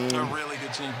good team. A really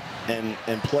good team.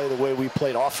 And play the way we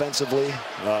played offensively,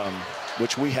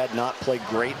 which we had not played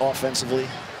great offensively.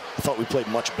 I thought we played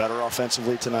much better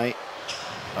offensively tonight.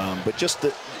 But just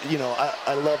the, you know,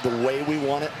 I love the way we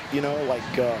won it. You know, like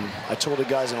I told the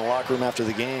guys in the locker room after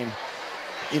the game,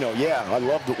 you know, yeah, I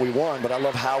love that we won, but I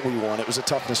love how we won. It was a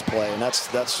toughness play, and that's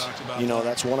you know,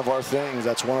 that's one of our things.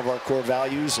 That's one of our core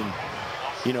values. And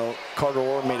you know, Carter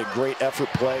Orr made a great effort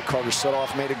play. Carter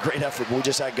Sutoff made a great effort. We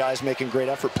just had guys making great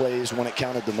effort plays when it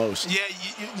counted the most. Yeah,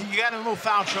 you got in a little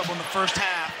foul trouble in the first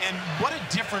half, and what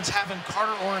a difference having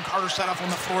Carter Orr and Carter Sutoff on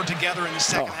the floor together in the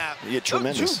second half. Yeah,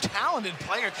 tremendous. Those two talented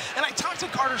players. And I talked to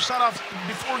Carter Sutoff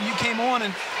before you came on,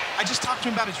 and I just talked to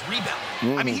him about his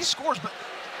rebounding. I mean, he scores, but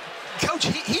Coach,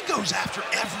 he goes after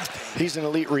everything. He's an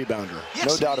elite rebounder, yes,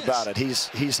 no doubt about it.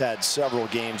 He's had several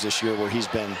games this year where he's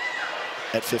been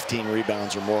at 15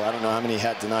 rebounds or more. I don't know how many he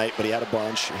had tonight, but he had a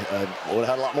bunch. Would have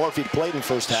had a lot more if he'd played in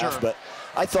first half. Sure. But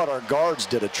I thought our guards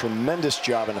did a tremendous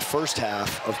job in the first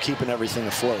half of keeping everything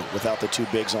afloat without the two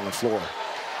bigs on the floor.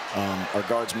 Our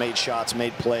guards made shots,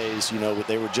 made plays. You know,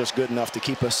 they were just good enough to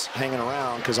keep us hanging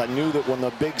around, because I knew that when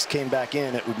the bigs came back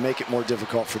in, it would make it more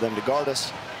difficult for them to guard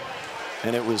us.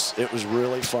 And it was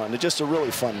really fun. It's just a really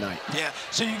fun night. Yeah.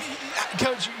 So,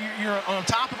 Coach, you're on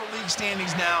top of the league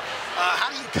standings now.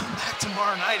 How do you come back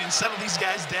tomorrow night and settle these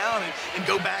guys down and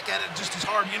go back at it just as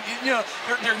hard? You know,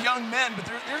 they're young men, but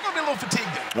they're going to be a little fatigued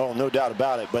there. Oh, no doubt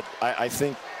about it. But I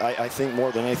think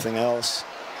more than anything else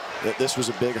that this was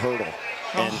a big hurdle,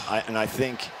 and I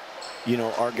think, you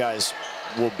know, our guys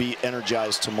will be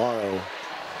energized tomorrow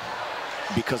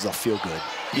because they'll feel good.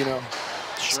 You know.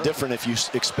 It's different if you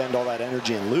expend all that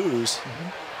energy and lose.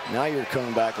 Now you're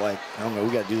coming back like, I don't know, we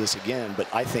got to do this again. But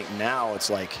I think now it's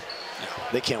like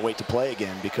they can't wait to play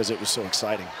again because it was so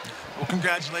exciting. Well,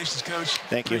 congratulations, Coach.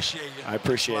 Thank you. Appreciate you. I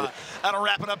appreciate it. That'll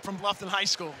wrap it up from Bluffton High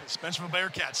School. Spencerville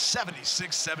Bearcats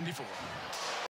 76-74.